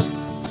crowd.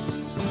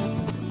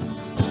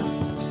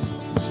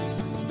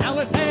 Now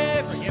if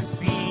ever you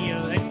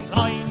feel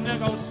inclined to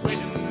go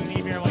squidding,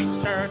 leave your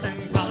white shirt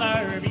and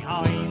collar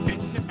behind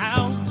in the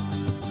town.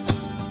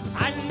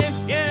 And if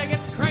you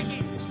gets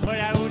cranky, put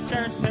out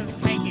your silk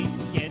hanky,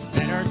 you'd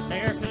better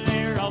steer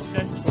clear of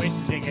the squid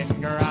chicken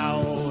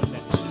ground.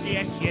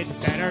 Yes, you'd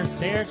better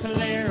steer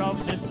clear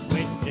of the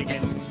squid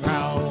chicken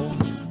ground.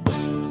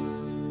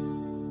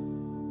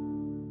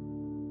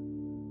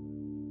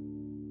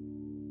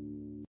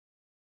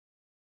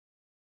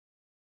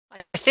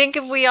 I think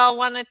if we all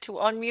wanted to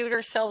unmute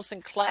ourselves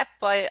and clap,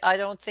 I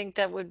don't think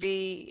that would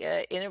be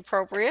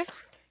inappropriate.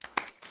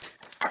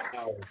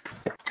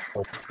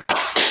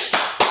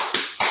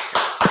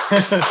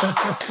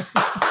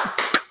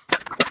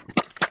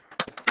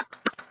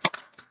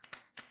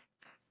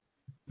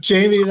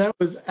 Jamie, that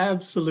was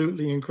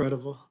absolutely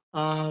incredible.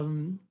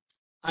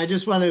 I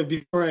just want to,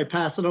 before I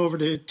pass it over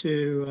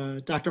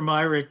to Dr.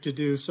 Myrick to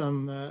do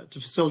some, to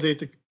facilitate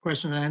the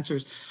question and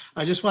answers,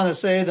 I just want to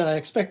say that I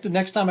expect the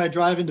next time I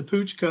drive into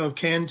Pooch Cove,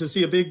 Ken, to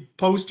see a big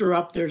poster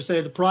up there to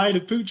say the pride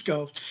of Pooch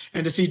Cove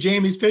and to see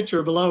Jamie's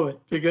picture below it,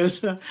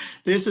 because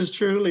this is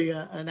truly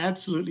an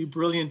absolutely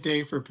brilliant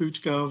day for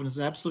Pooch Cove, and it's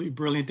an absolutely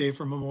brilliant day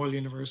for Memorial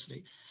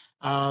University.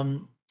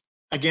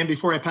 Again,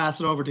 before I pass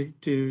it over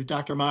to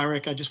Dr.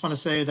 Myrick, I just want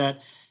to say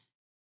that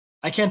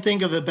I can't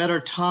think of a better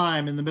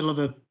time in the middle of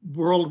a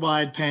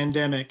worldwide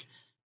pandemic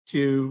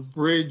to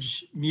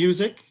bridge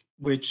music,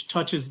 which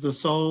touches the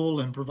soul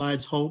and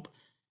provides hope,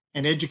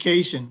 and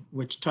education,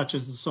 which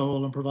touches the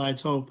soul and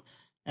provides hope.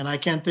 And I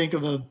can't think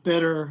of a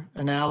better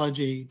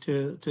analogy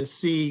to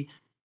see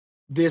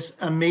this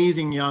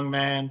amazing young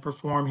man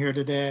perform here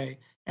today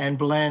and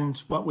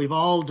blend what we've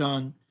all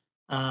done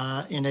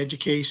in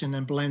education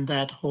and blend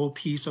that whole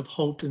piece of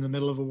hope in the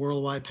middle of a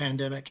worldwide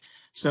pandemic.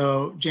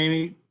 So,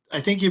 Jamie, I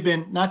think you've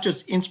been not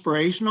just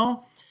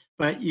inspirational,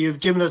 but you've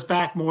given us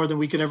back more than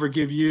we could ever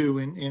give you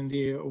in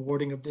the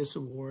awarding of this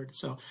award.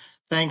 So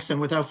thanks.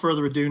 And without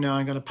further ado, now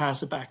I'm going to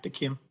pass it back to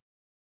Kim.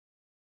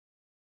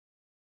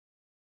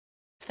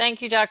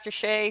 Thank you, Dr.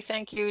 Shea.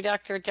 Thank you,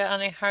 Dr.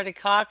 Donna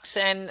Hardy-Cox,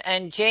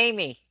 and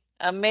Jamie.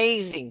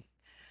 Amazing.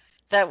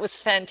 That was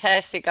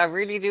fantastic. I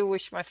really do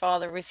wish my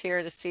father was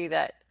here to see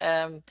that.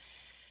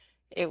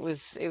 It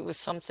was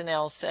something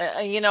else.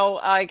 You know,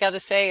 I got to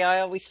say, I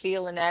always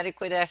feel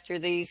inadequate after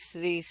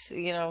these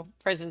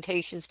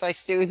presentations by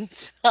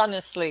students.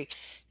 Honestly,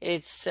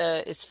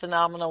 it's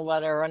phenomenal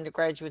what our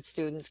undergraduate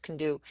students can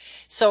do.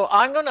 So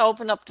I'm going to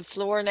open up the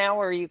floor now,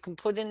 or you can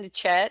put in the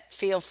chat.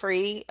 Feel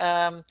free.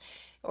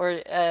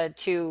 Or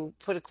to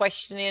put a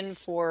question in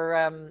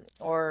for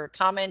or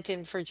comment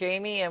in for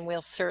Jamie, and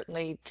we'll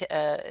certainly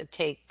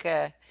take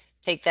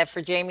that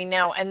for Jamie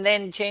now. And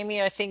then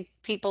Jamie, I think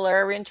people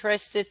are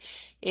interested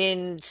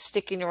in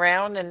sticking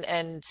around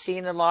and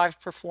seeing a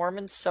live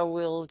performance, so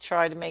we'll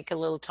try to make a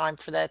little time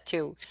for that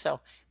too.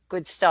 So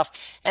good stuff.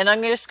 And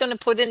I'm just going to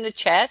put in the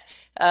chat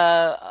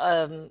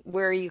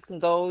where you can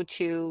go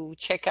to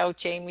check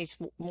out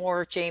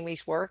more of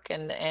Jamie's work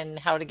and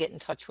how to get in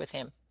touch with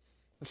him.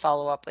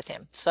 Follow up with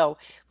him. So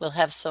we'll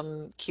have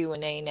some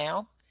Q&A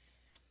now.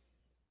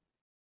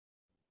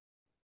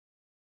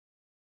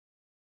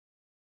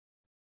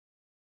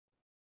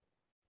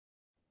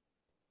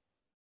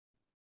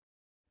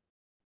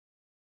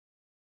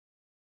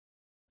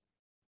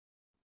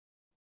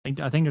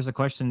 I think there's a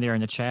question there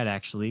in the chat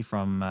actually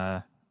from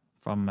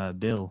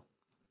Bill.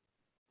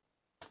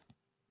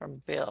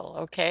 From Bill.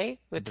 Okay,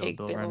 we'll take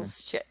Bill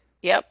Bill's chat.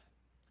 Yep.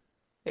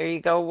 There you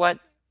go.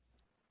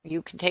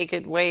 You can take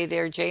it away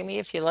there, Jamie,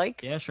 if you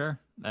like. Yeah, sure.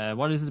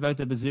 What is it about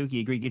the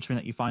bouzouki, a Greek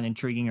instrument, that you find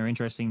intriguing or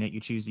interesting that you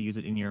choose to use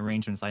it in your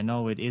arrangements? I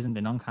know it isn't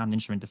an uncommon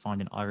instrument to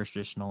find in Irish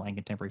traditional and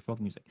contemporary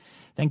folk music.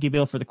 Thank you,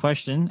 Bill, for the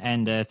question,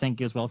 and thank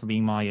you as well for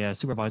being my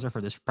supervisor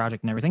for this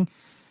project and everything.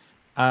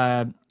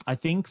 I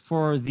think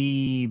for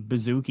the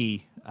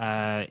bouzouki,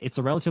 it's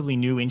a relatively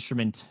new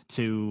instrument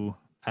to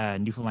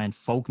Newfoundland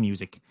folk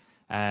music.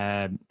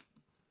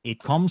 It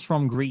comes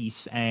from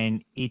Greece,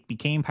 and it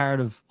became part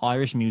of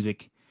Irish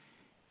music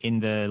in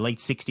the late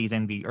 60s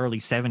and the early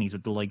 70s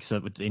with the likes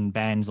of in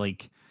bands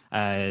like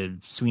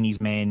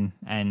Sweeney's Men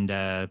and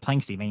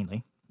Planksty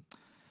mainly.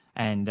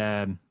 And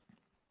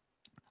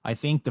I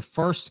think the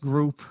first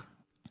groups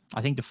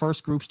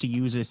to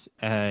use it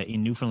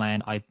in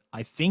Newfoundland, I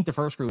thought the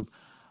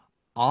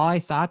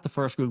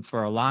first group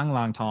for a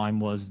long time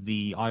was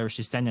the Irish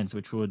Descendants,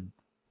 which would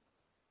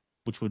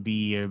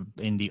be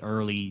in the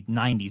early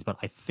 90s, but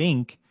I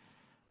think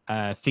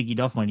Figgy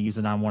Duff might use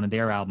it on one of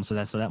their albums, so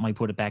that might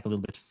put it back a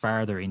little bit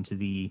farther into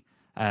the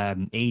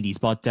 80s.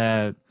 But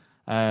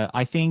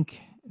I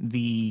think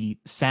the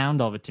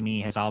sound of it to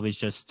me has always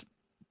just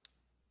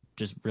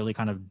really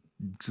kind of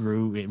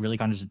drew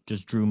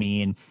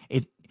me in.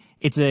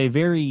 It's a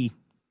very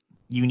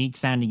unique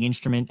sounding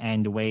instrument,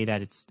 and the way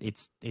that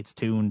it's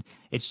tuned,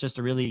 it's just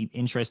a really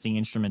interesting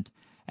instrument.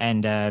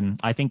 And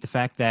I think the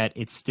fact that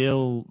it's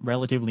still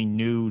relatively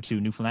new to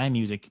Newfoundland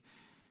music,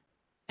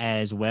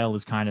 as well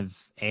as kind of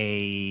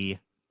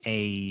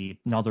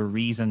another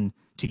reason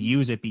to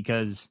use it,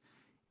 because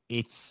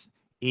it's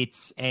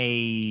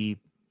a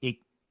it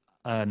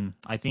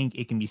I think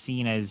it can be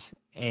seen as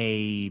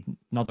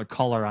another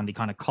color on the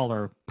kind of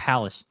color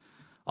palette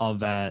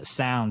of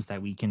sounds that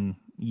we can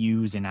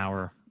use in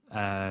our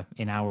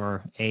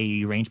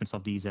AAU arrangements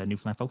of these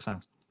Newfoundland folk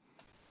songs.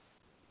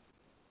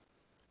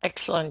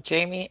 Excellent,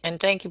 Jamie. And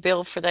thank you,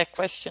 Bill, for that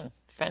question.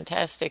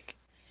 Fantastic.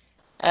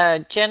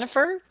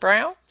 Jennifer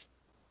Brown?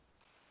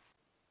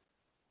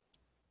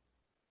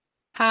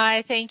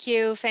 Hi, thank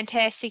you.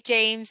 Fantastic,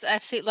 James.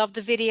 Absolutely love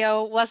the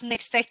video. Wasn't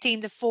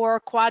expecting the 4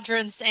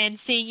 quadrants and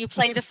seeing you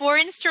play the 4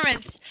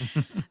 instruments.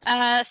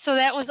 So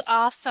that was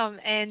awesome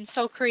and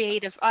so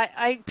creative.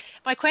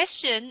 My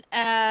question,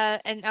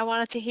 and I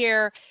wanted to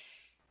hear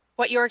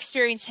what your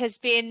experience has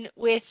been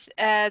with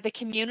the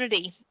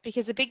community,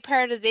 because a big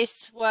part of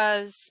this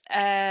was,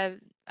 I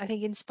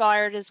think,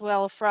 inspired as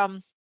well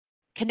from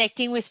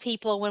connecting with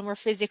people when we're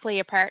physically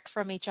apart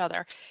from each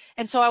other.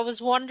 And so I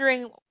was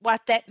wondering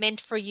what that meant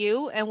for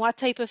you and what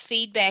type of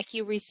feedback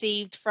you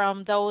received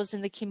from those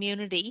in the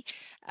community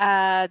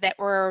that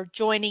were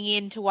joining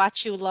in to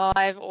watch you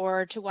live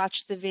or to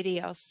watch the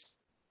videos.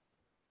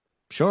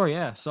 Sure,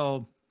 yeah.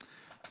 So,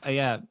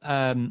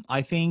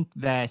 I think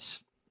that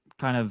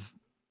kind of,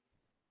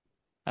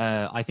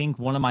 I think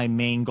one of my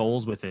main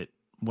goals with it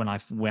when I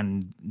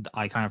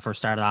kind of first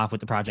started off with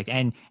the project,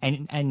 and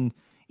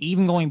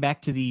even going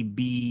back to the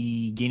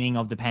beginning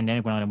of the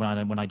pandemic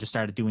when I just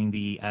started doing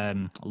the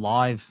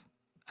live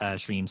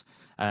streams,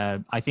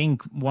 I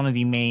think one of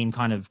the main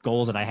kind of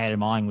goals that I had in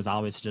mind was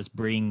always to just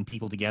bring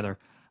people together,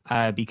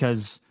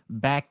 because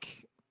back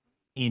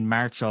in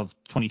March of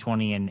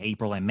 2020 and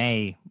April and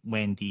May,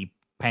 when the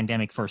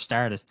pandemic first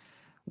started,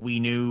 we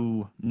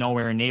knew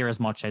nowhere near as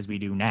much as we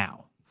do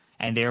now.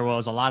 And there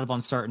was a lot of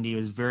uncertainty. It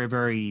was very,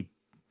 very,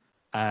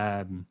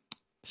 kind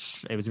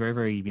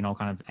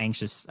of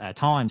anxious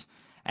times.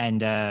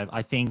 And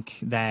I think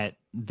that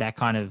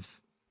kind of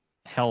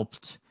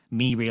helped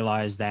me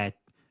realize that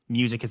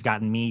music has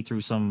gotten me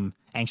through some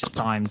anxious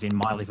times in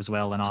my life as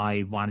well. And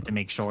I wanted to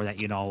make sure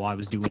that, I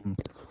was doing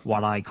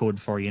what I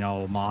could for,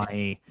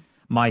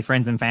 my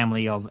friends and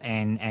family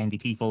and the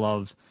people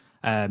of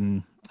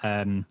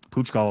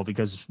Puchko,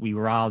 because we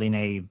were all in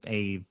a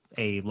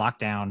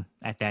lockdown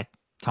at that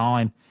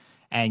time,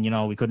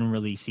 and we couldn't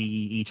really see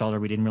each other.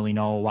 We didn't really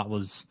know what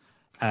was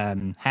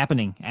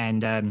happening,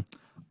 and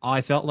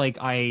I felt like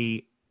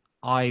I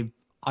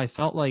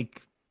felt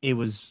like it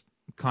was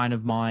kind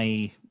of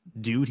my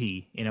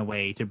duty in a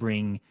way to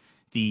bring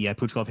the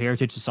Puchkov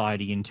Heritage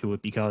Society into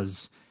it,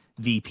 because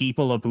the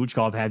people of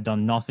Puchkov have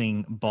done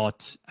nothing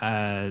but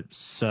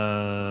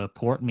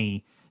support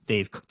me.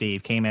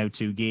 They've came out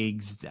to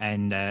gigs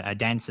and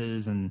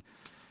dances, and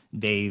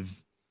they've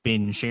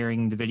been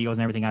sharing the videos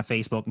and everything on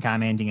Facebook and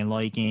commenting and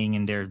liking,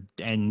 and they're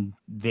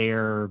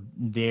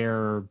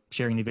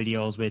sharing the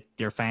videos with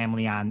their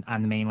family on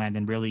the mainland,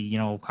 and really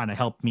kind of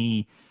help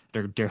me.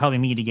 They're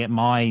helping me to get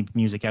my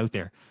music out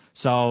there.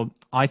 So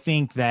I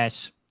think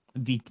that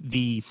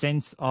the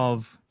sense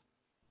of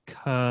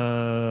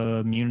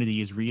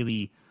community is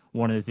really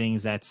one of the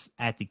things that's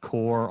at the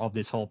core of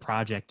this whole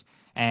project,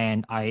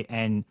 and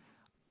I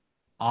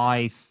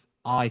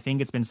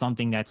think it's been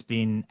something that's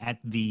been at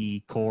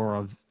the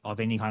core of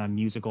any kind of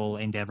musical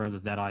endeavor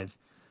that I've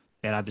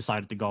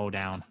decided to go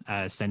down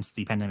since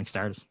the pandemic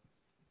started.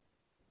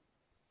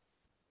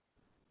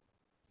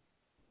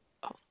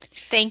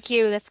 Thank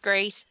you. That's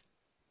great.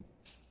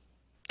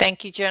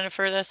 Thank you,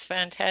 Jennifer. That's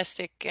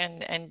fantastic.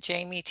 And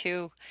Jamie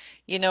too.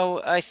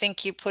 I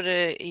think you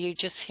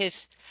just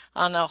hit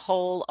on a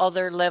whole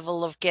other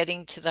level of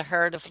getting to the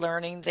heart of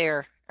learning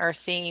there, our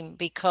theme,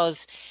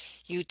 because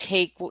you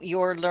take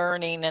your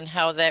learning and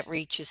how that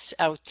reaches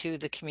out to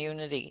the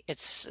community.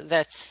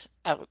 That's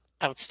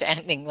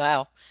outstanding.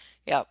 Wow.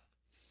 Yeah.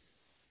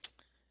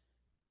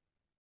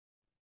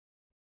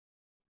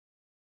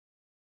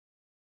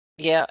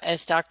 Yeah,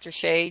 as Dr.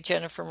 Shea,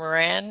 Jennifer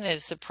Moran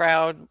is the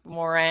proud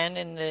Moran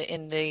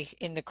in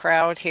the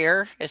crowd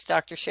here, as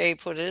Dr. Shea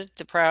put it,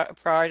 the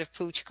pride of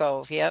Pooch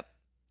Cove. Yep,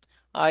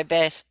 I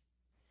bet.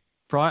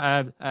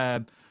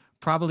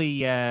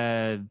 Probably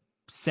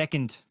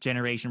second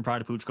generation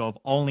Pride of Pooch Cove,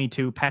 only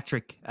to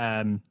Patrick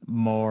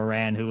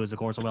Moran, who is of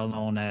course a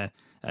well-known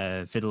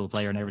fiddle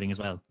player and everything as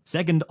well.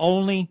 Second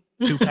only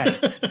to Patty.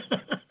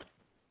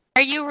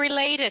 Are you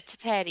related to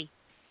Patty?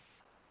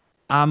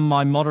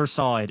 My mother's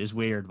side is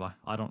weird, but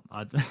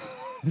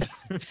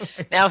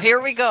Now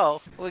here we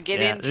go. We'll get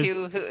Yeah,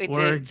 into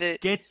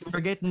we're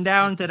getting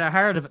down to the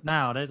heart of it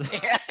now.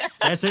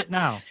 That's it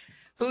now.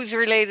 who's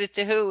related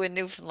to who in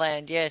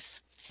Newfoundland.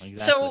 Yes. Exactly.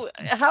 So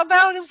how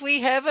about if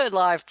we have a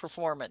live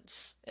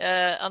performance?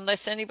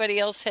 Unless anybody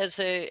else has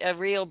a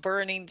real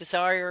burning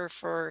desire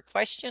for a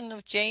question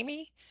of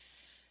Jamie.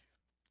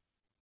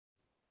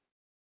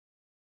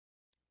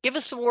 Give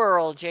us a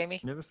whirl,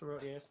 Jamie. Yes.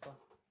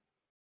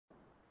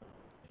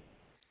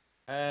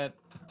 I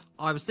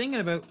was thinking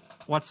about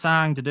what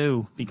song to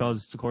do,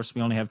 because of course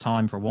we only have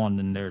time for one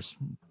and there's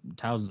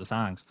thousands of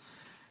songs.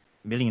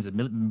 millions of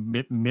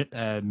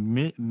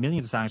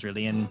millions of songs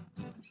really, and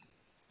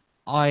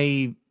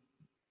I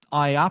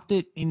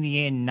opted in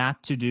the end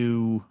not to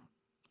do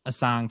a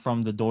song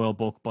from the Doyle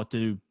book, but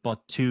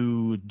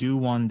to do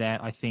one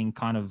that I think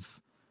kind of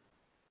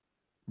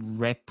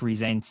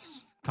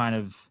represents kind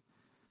of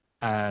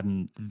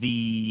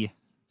the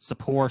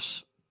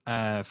support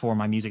for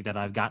my music that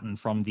I've gotten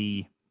from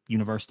the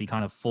university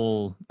kind of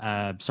full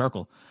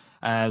circle.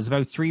 It was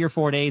about 3 or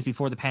 4 days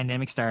before the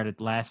pandemic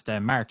started last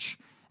March,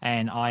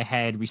 and I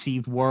had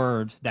received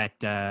word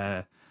that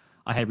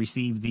I had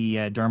received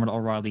the Dermot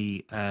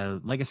O'Reilly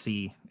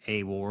Legacy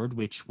Award,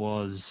 which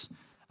was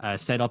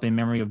set up in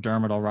memory of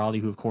Dermot O'Reilly,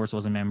 who of course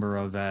was a member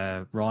of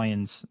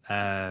Ryan's,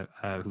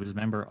 who was a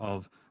member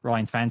of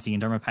Ryan's Fancy,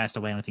 and Dermot passed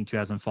away in I think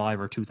 2005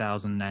 or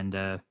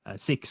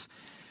 2006,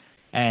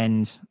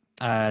 and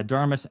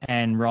Dermot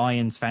and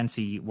Ryan's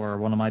Fancy were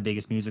one of my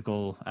biggest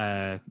musical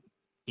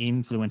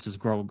influences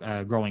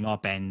growing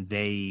up, and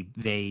they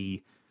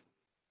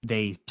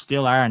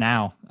still are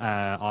now.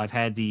 I've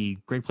had the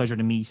great pleasure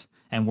to meet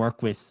and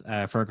work with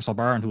Fergus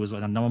O'Byrne, who was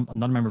another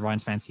member of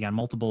Ryan's Fancy, on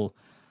multiple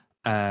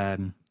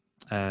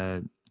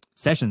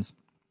sessions,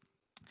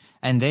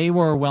 and they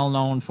were well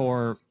known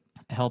for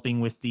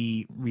helping with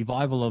the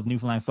revival of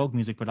Newfoundland folk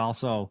music, but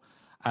also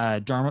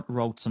Dermot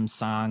wrote some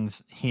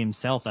songs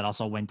himself that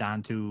also went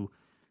on to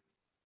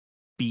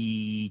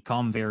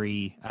become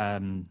very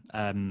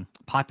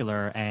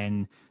popular,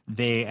 and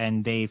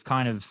they've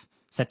kind of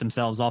set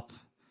themselves up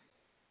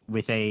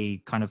with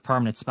a kind of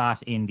permanent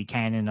spot in the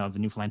canon of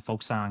Newfoundland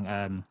folk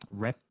song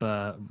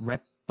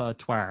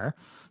repertoire.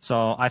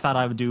 So I thought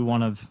I would do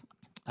one of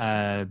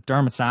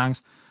Dermot's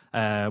songs,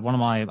 one of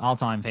my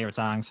all-time favorite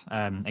songs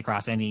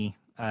across any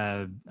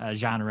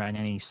genre and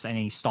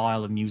any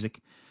style of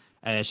music.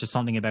 It's just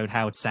something about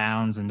how it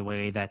sounds and the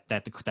way that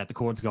the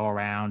chords go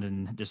around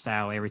and just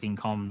how everything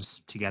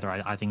comes together.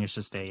 I think it's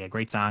just a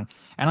great song,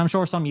 and I'm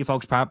sure some of you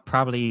folks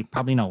probably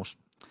know it.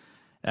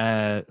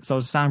 So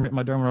it's a song written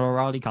by Dermot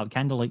O'Reilly called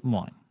Candlelight and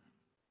Wine.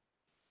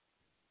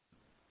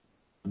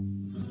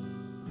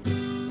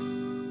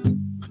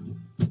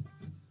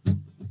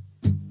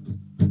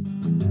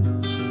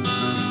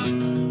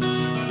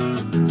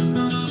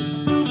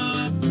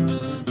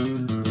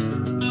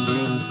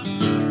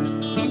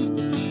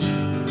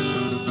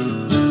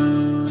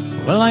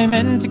 Well, I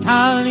meant to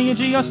call you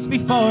just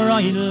before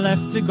I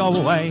left to go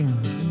away,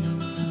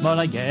 but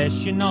I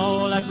guess you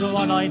know that's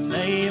what I'd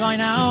say by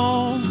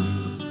now.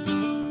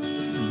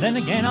 Then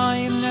again,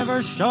 I'm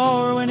never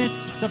sure when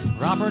it's the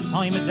proper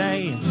time of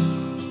day,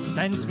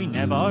 since we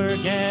never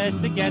get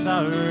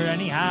together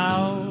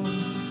anyhow.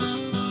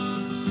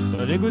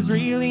 But it was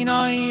really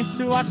nice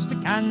to watch the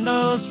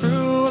candles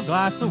through a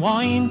glass of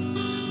wine,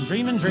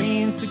 dreaming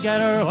dreams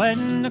together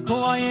when the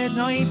quiet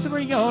nights were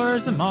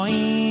yours and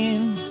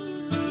mine.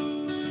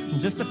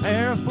 Just a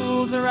pair of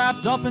fools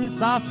wrapped up in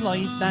soft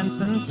lights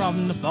dancing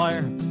from the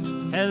fire,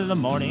 till the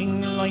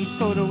morning lights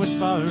go to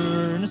whisper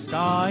in the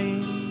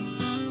sky.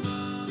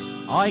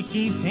 I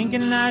keep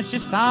thinking that you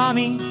saw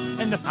me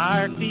in the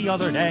park the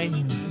other day.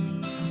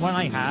 When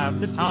I have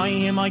the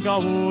time, I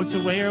go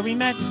to where we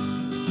met.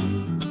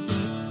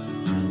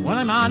 When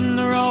I'm on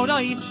the road,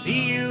 I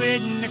see you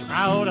in the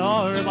crowd,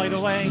 or by the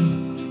way,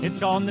 it's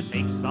going to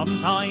take some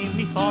time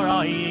before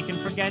I can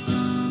forget.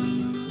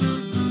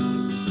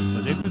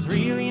 But it was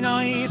really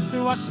nice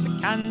to watch the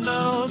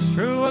candles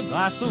through a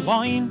glass of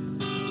wine,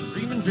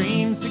 dreaming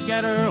dreams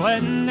together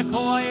when the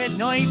quiet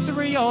nights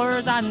were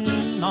yours and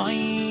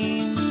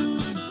mine.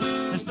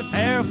 A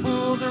pair of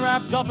fools are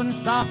wrapped up in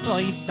soft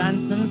lights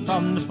dancing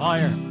from the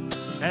fire,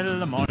 till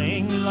the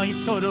morning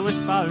lights go to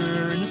whisper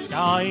in the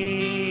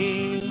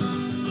sky.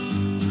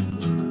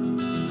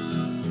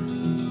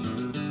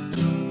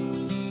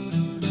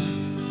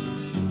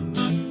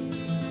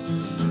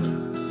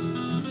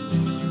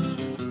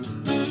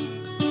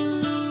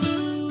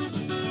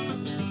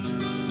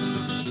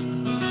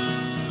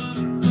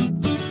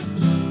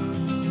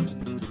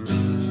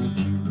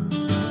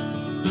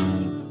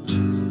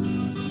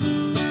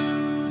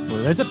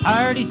 There's a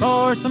party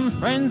for some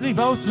friends we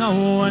both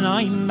know, and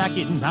I'm back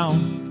in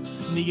town.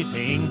 Do you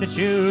think that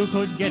you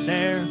could get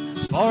there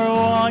for a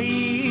while?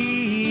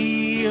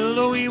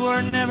 We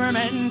were never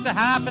meant to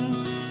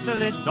happen, so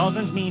that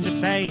doesn't mean to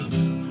say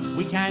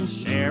we can't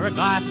share a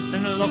glass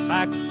and look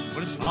back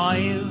with a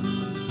smile.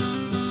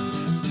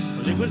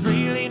 But it was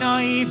really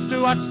nice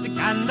to watch the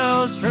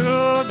candles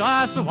through a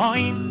glass of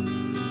wine,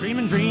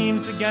 dreaming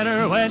dreams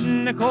together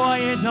when the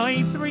quiet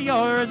nights were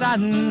yours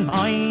and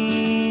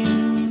mine.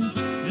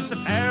 A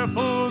pair of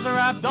fools are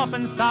wrapped up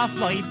in soft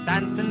lights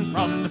dancing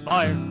from the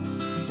fire,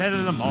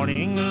 till the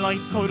morning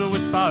lights go to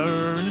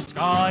whisper in the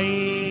sky.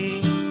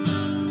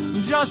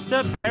 Just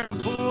a pair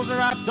of fools are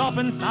wrapped up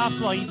in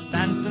soft lights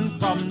dancing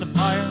from the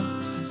fire,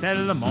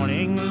 till the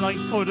morning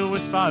lights go to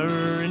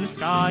whisper in the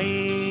sky.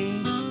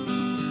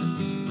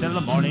 Till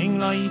the morning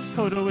lights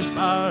go to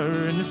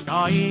whisper in the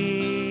sky.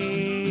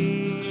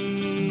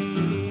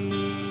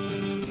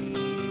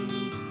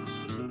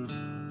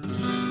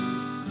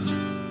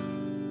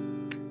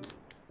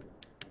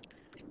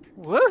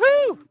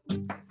 Woohoo!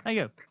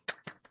 Thank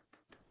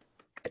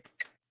you.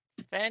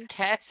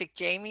 Fantastic,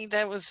 Jamie.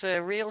 That was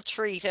a real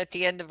treat at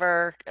the end of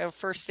our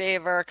first day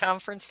of our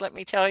conference. Let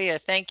me tell you,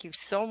 thank you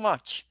so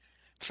much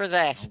for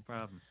that. No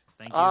problem.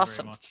 Thank you very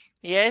Awesome. much.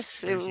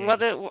 Yes,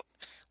 Appreciate it.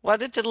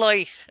 what a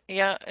delight.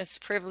 Yeah, it's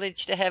a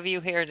privilege to have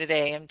you here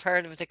today and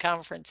part of the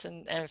conference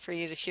and for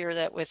you to share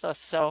that with us.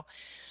 So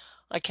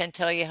I can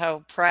tell you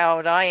how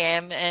proud I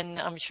am, and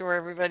I'm sure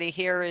everybody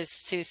here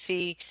is to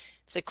see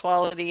the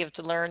quality of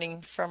the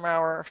learning from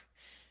our,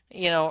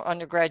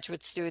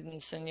 undergraduate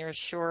students, and you're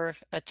sure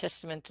a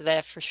testament to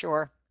that for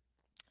sure.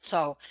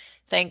 So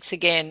thanks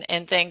again,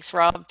 and thanks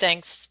Rob,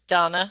 thanks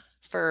Donna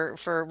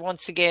for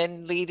once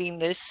again leading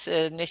this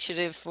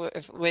initiative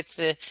with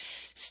the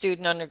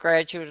Student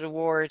Undergraduate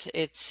Award.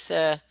 It's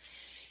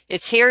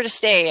here to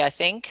stay, I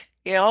think.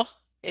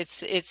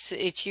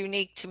 It's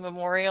unique to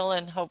Memorial,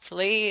 and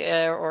hopefully,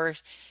 or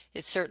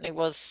it certainly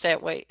was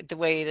that way the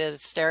way it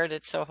has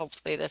started. So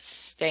hopefully that's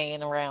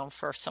staying around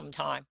for some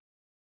time.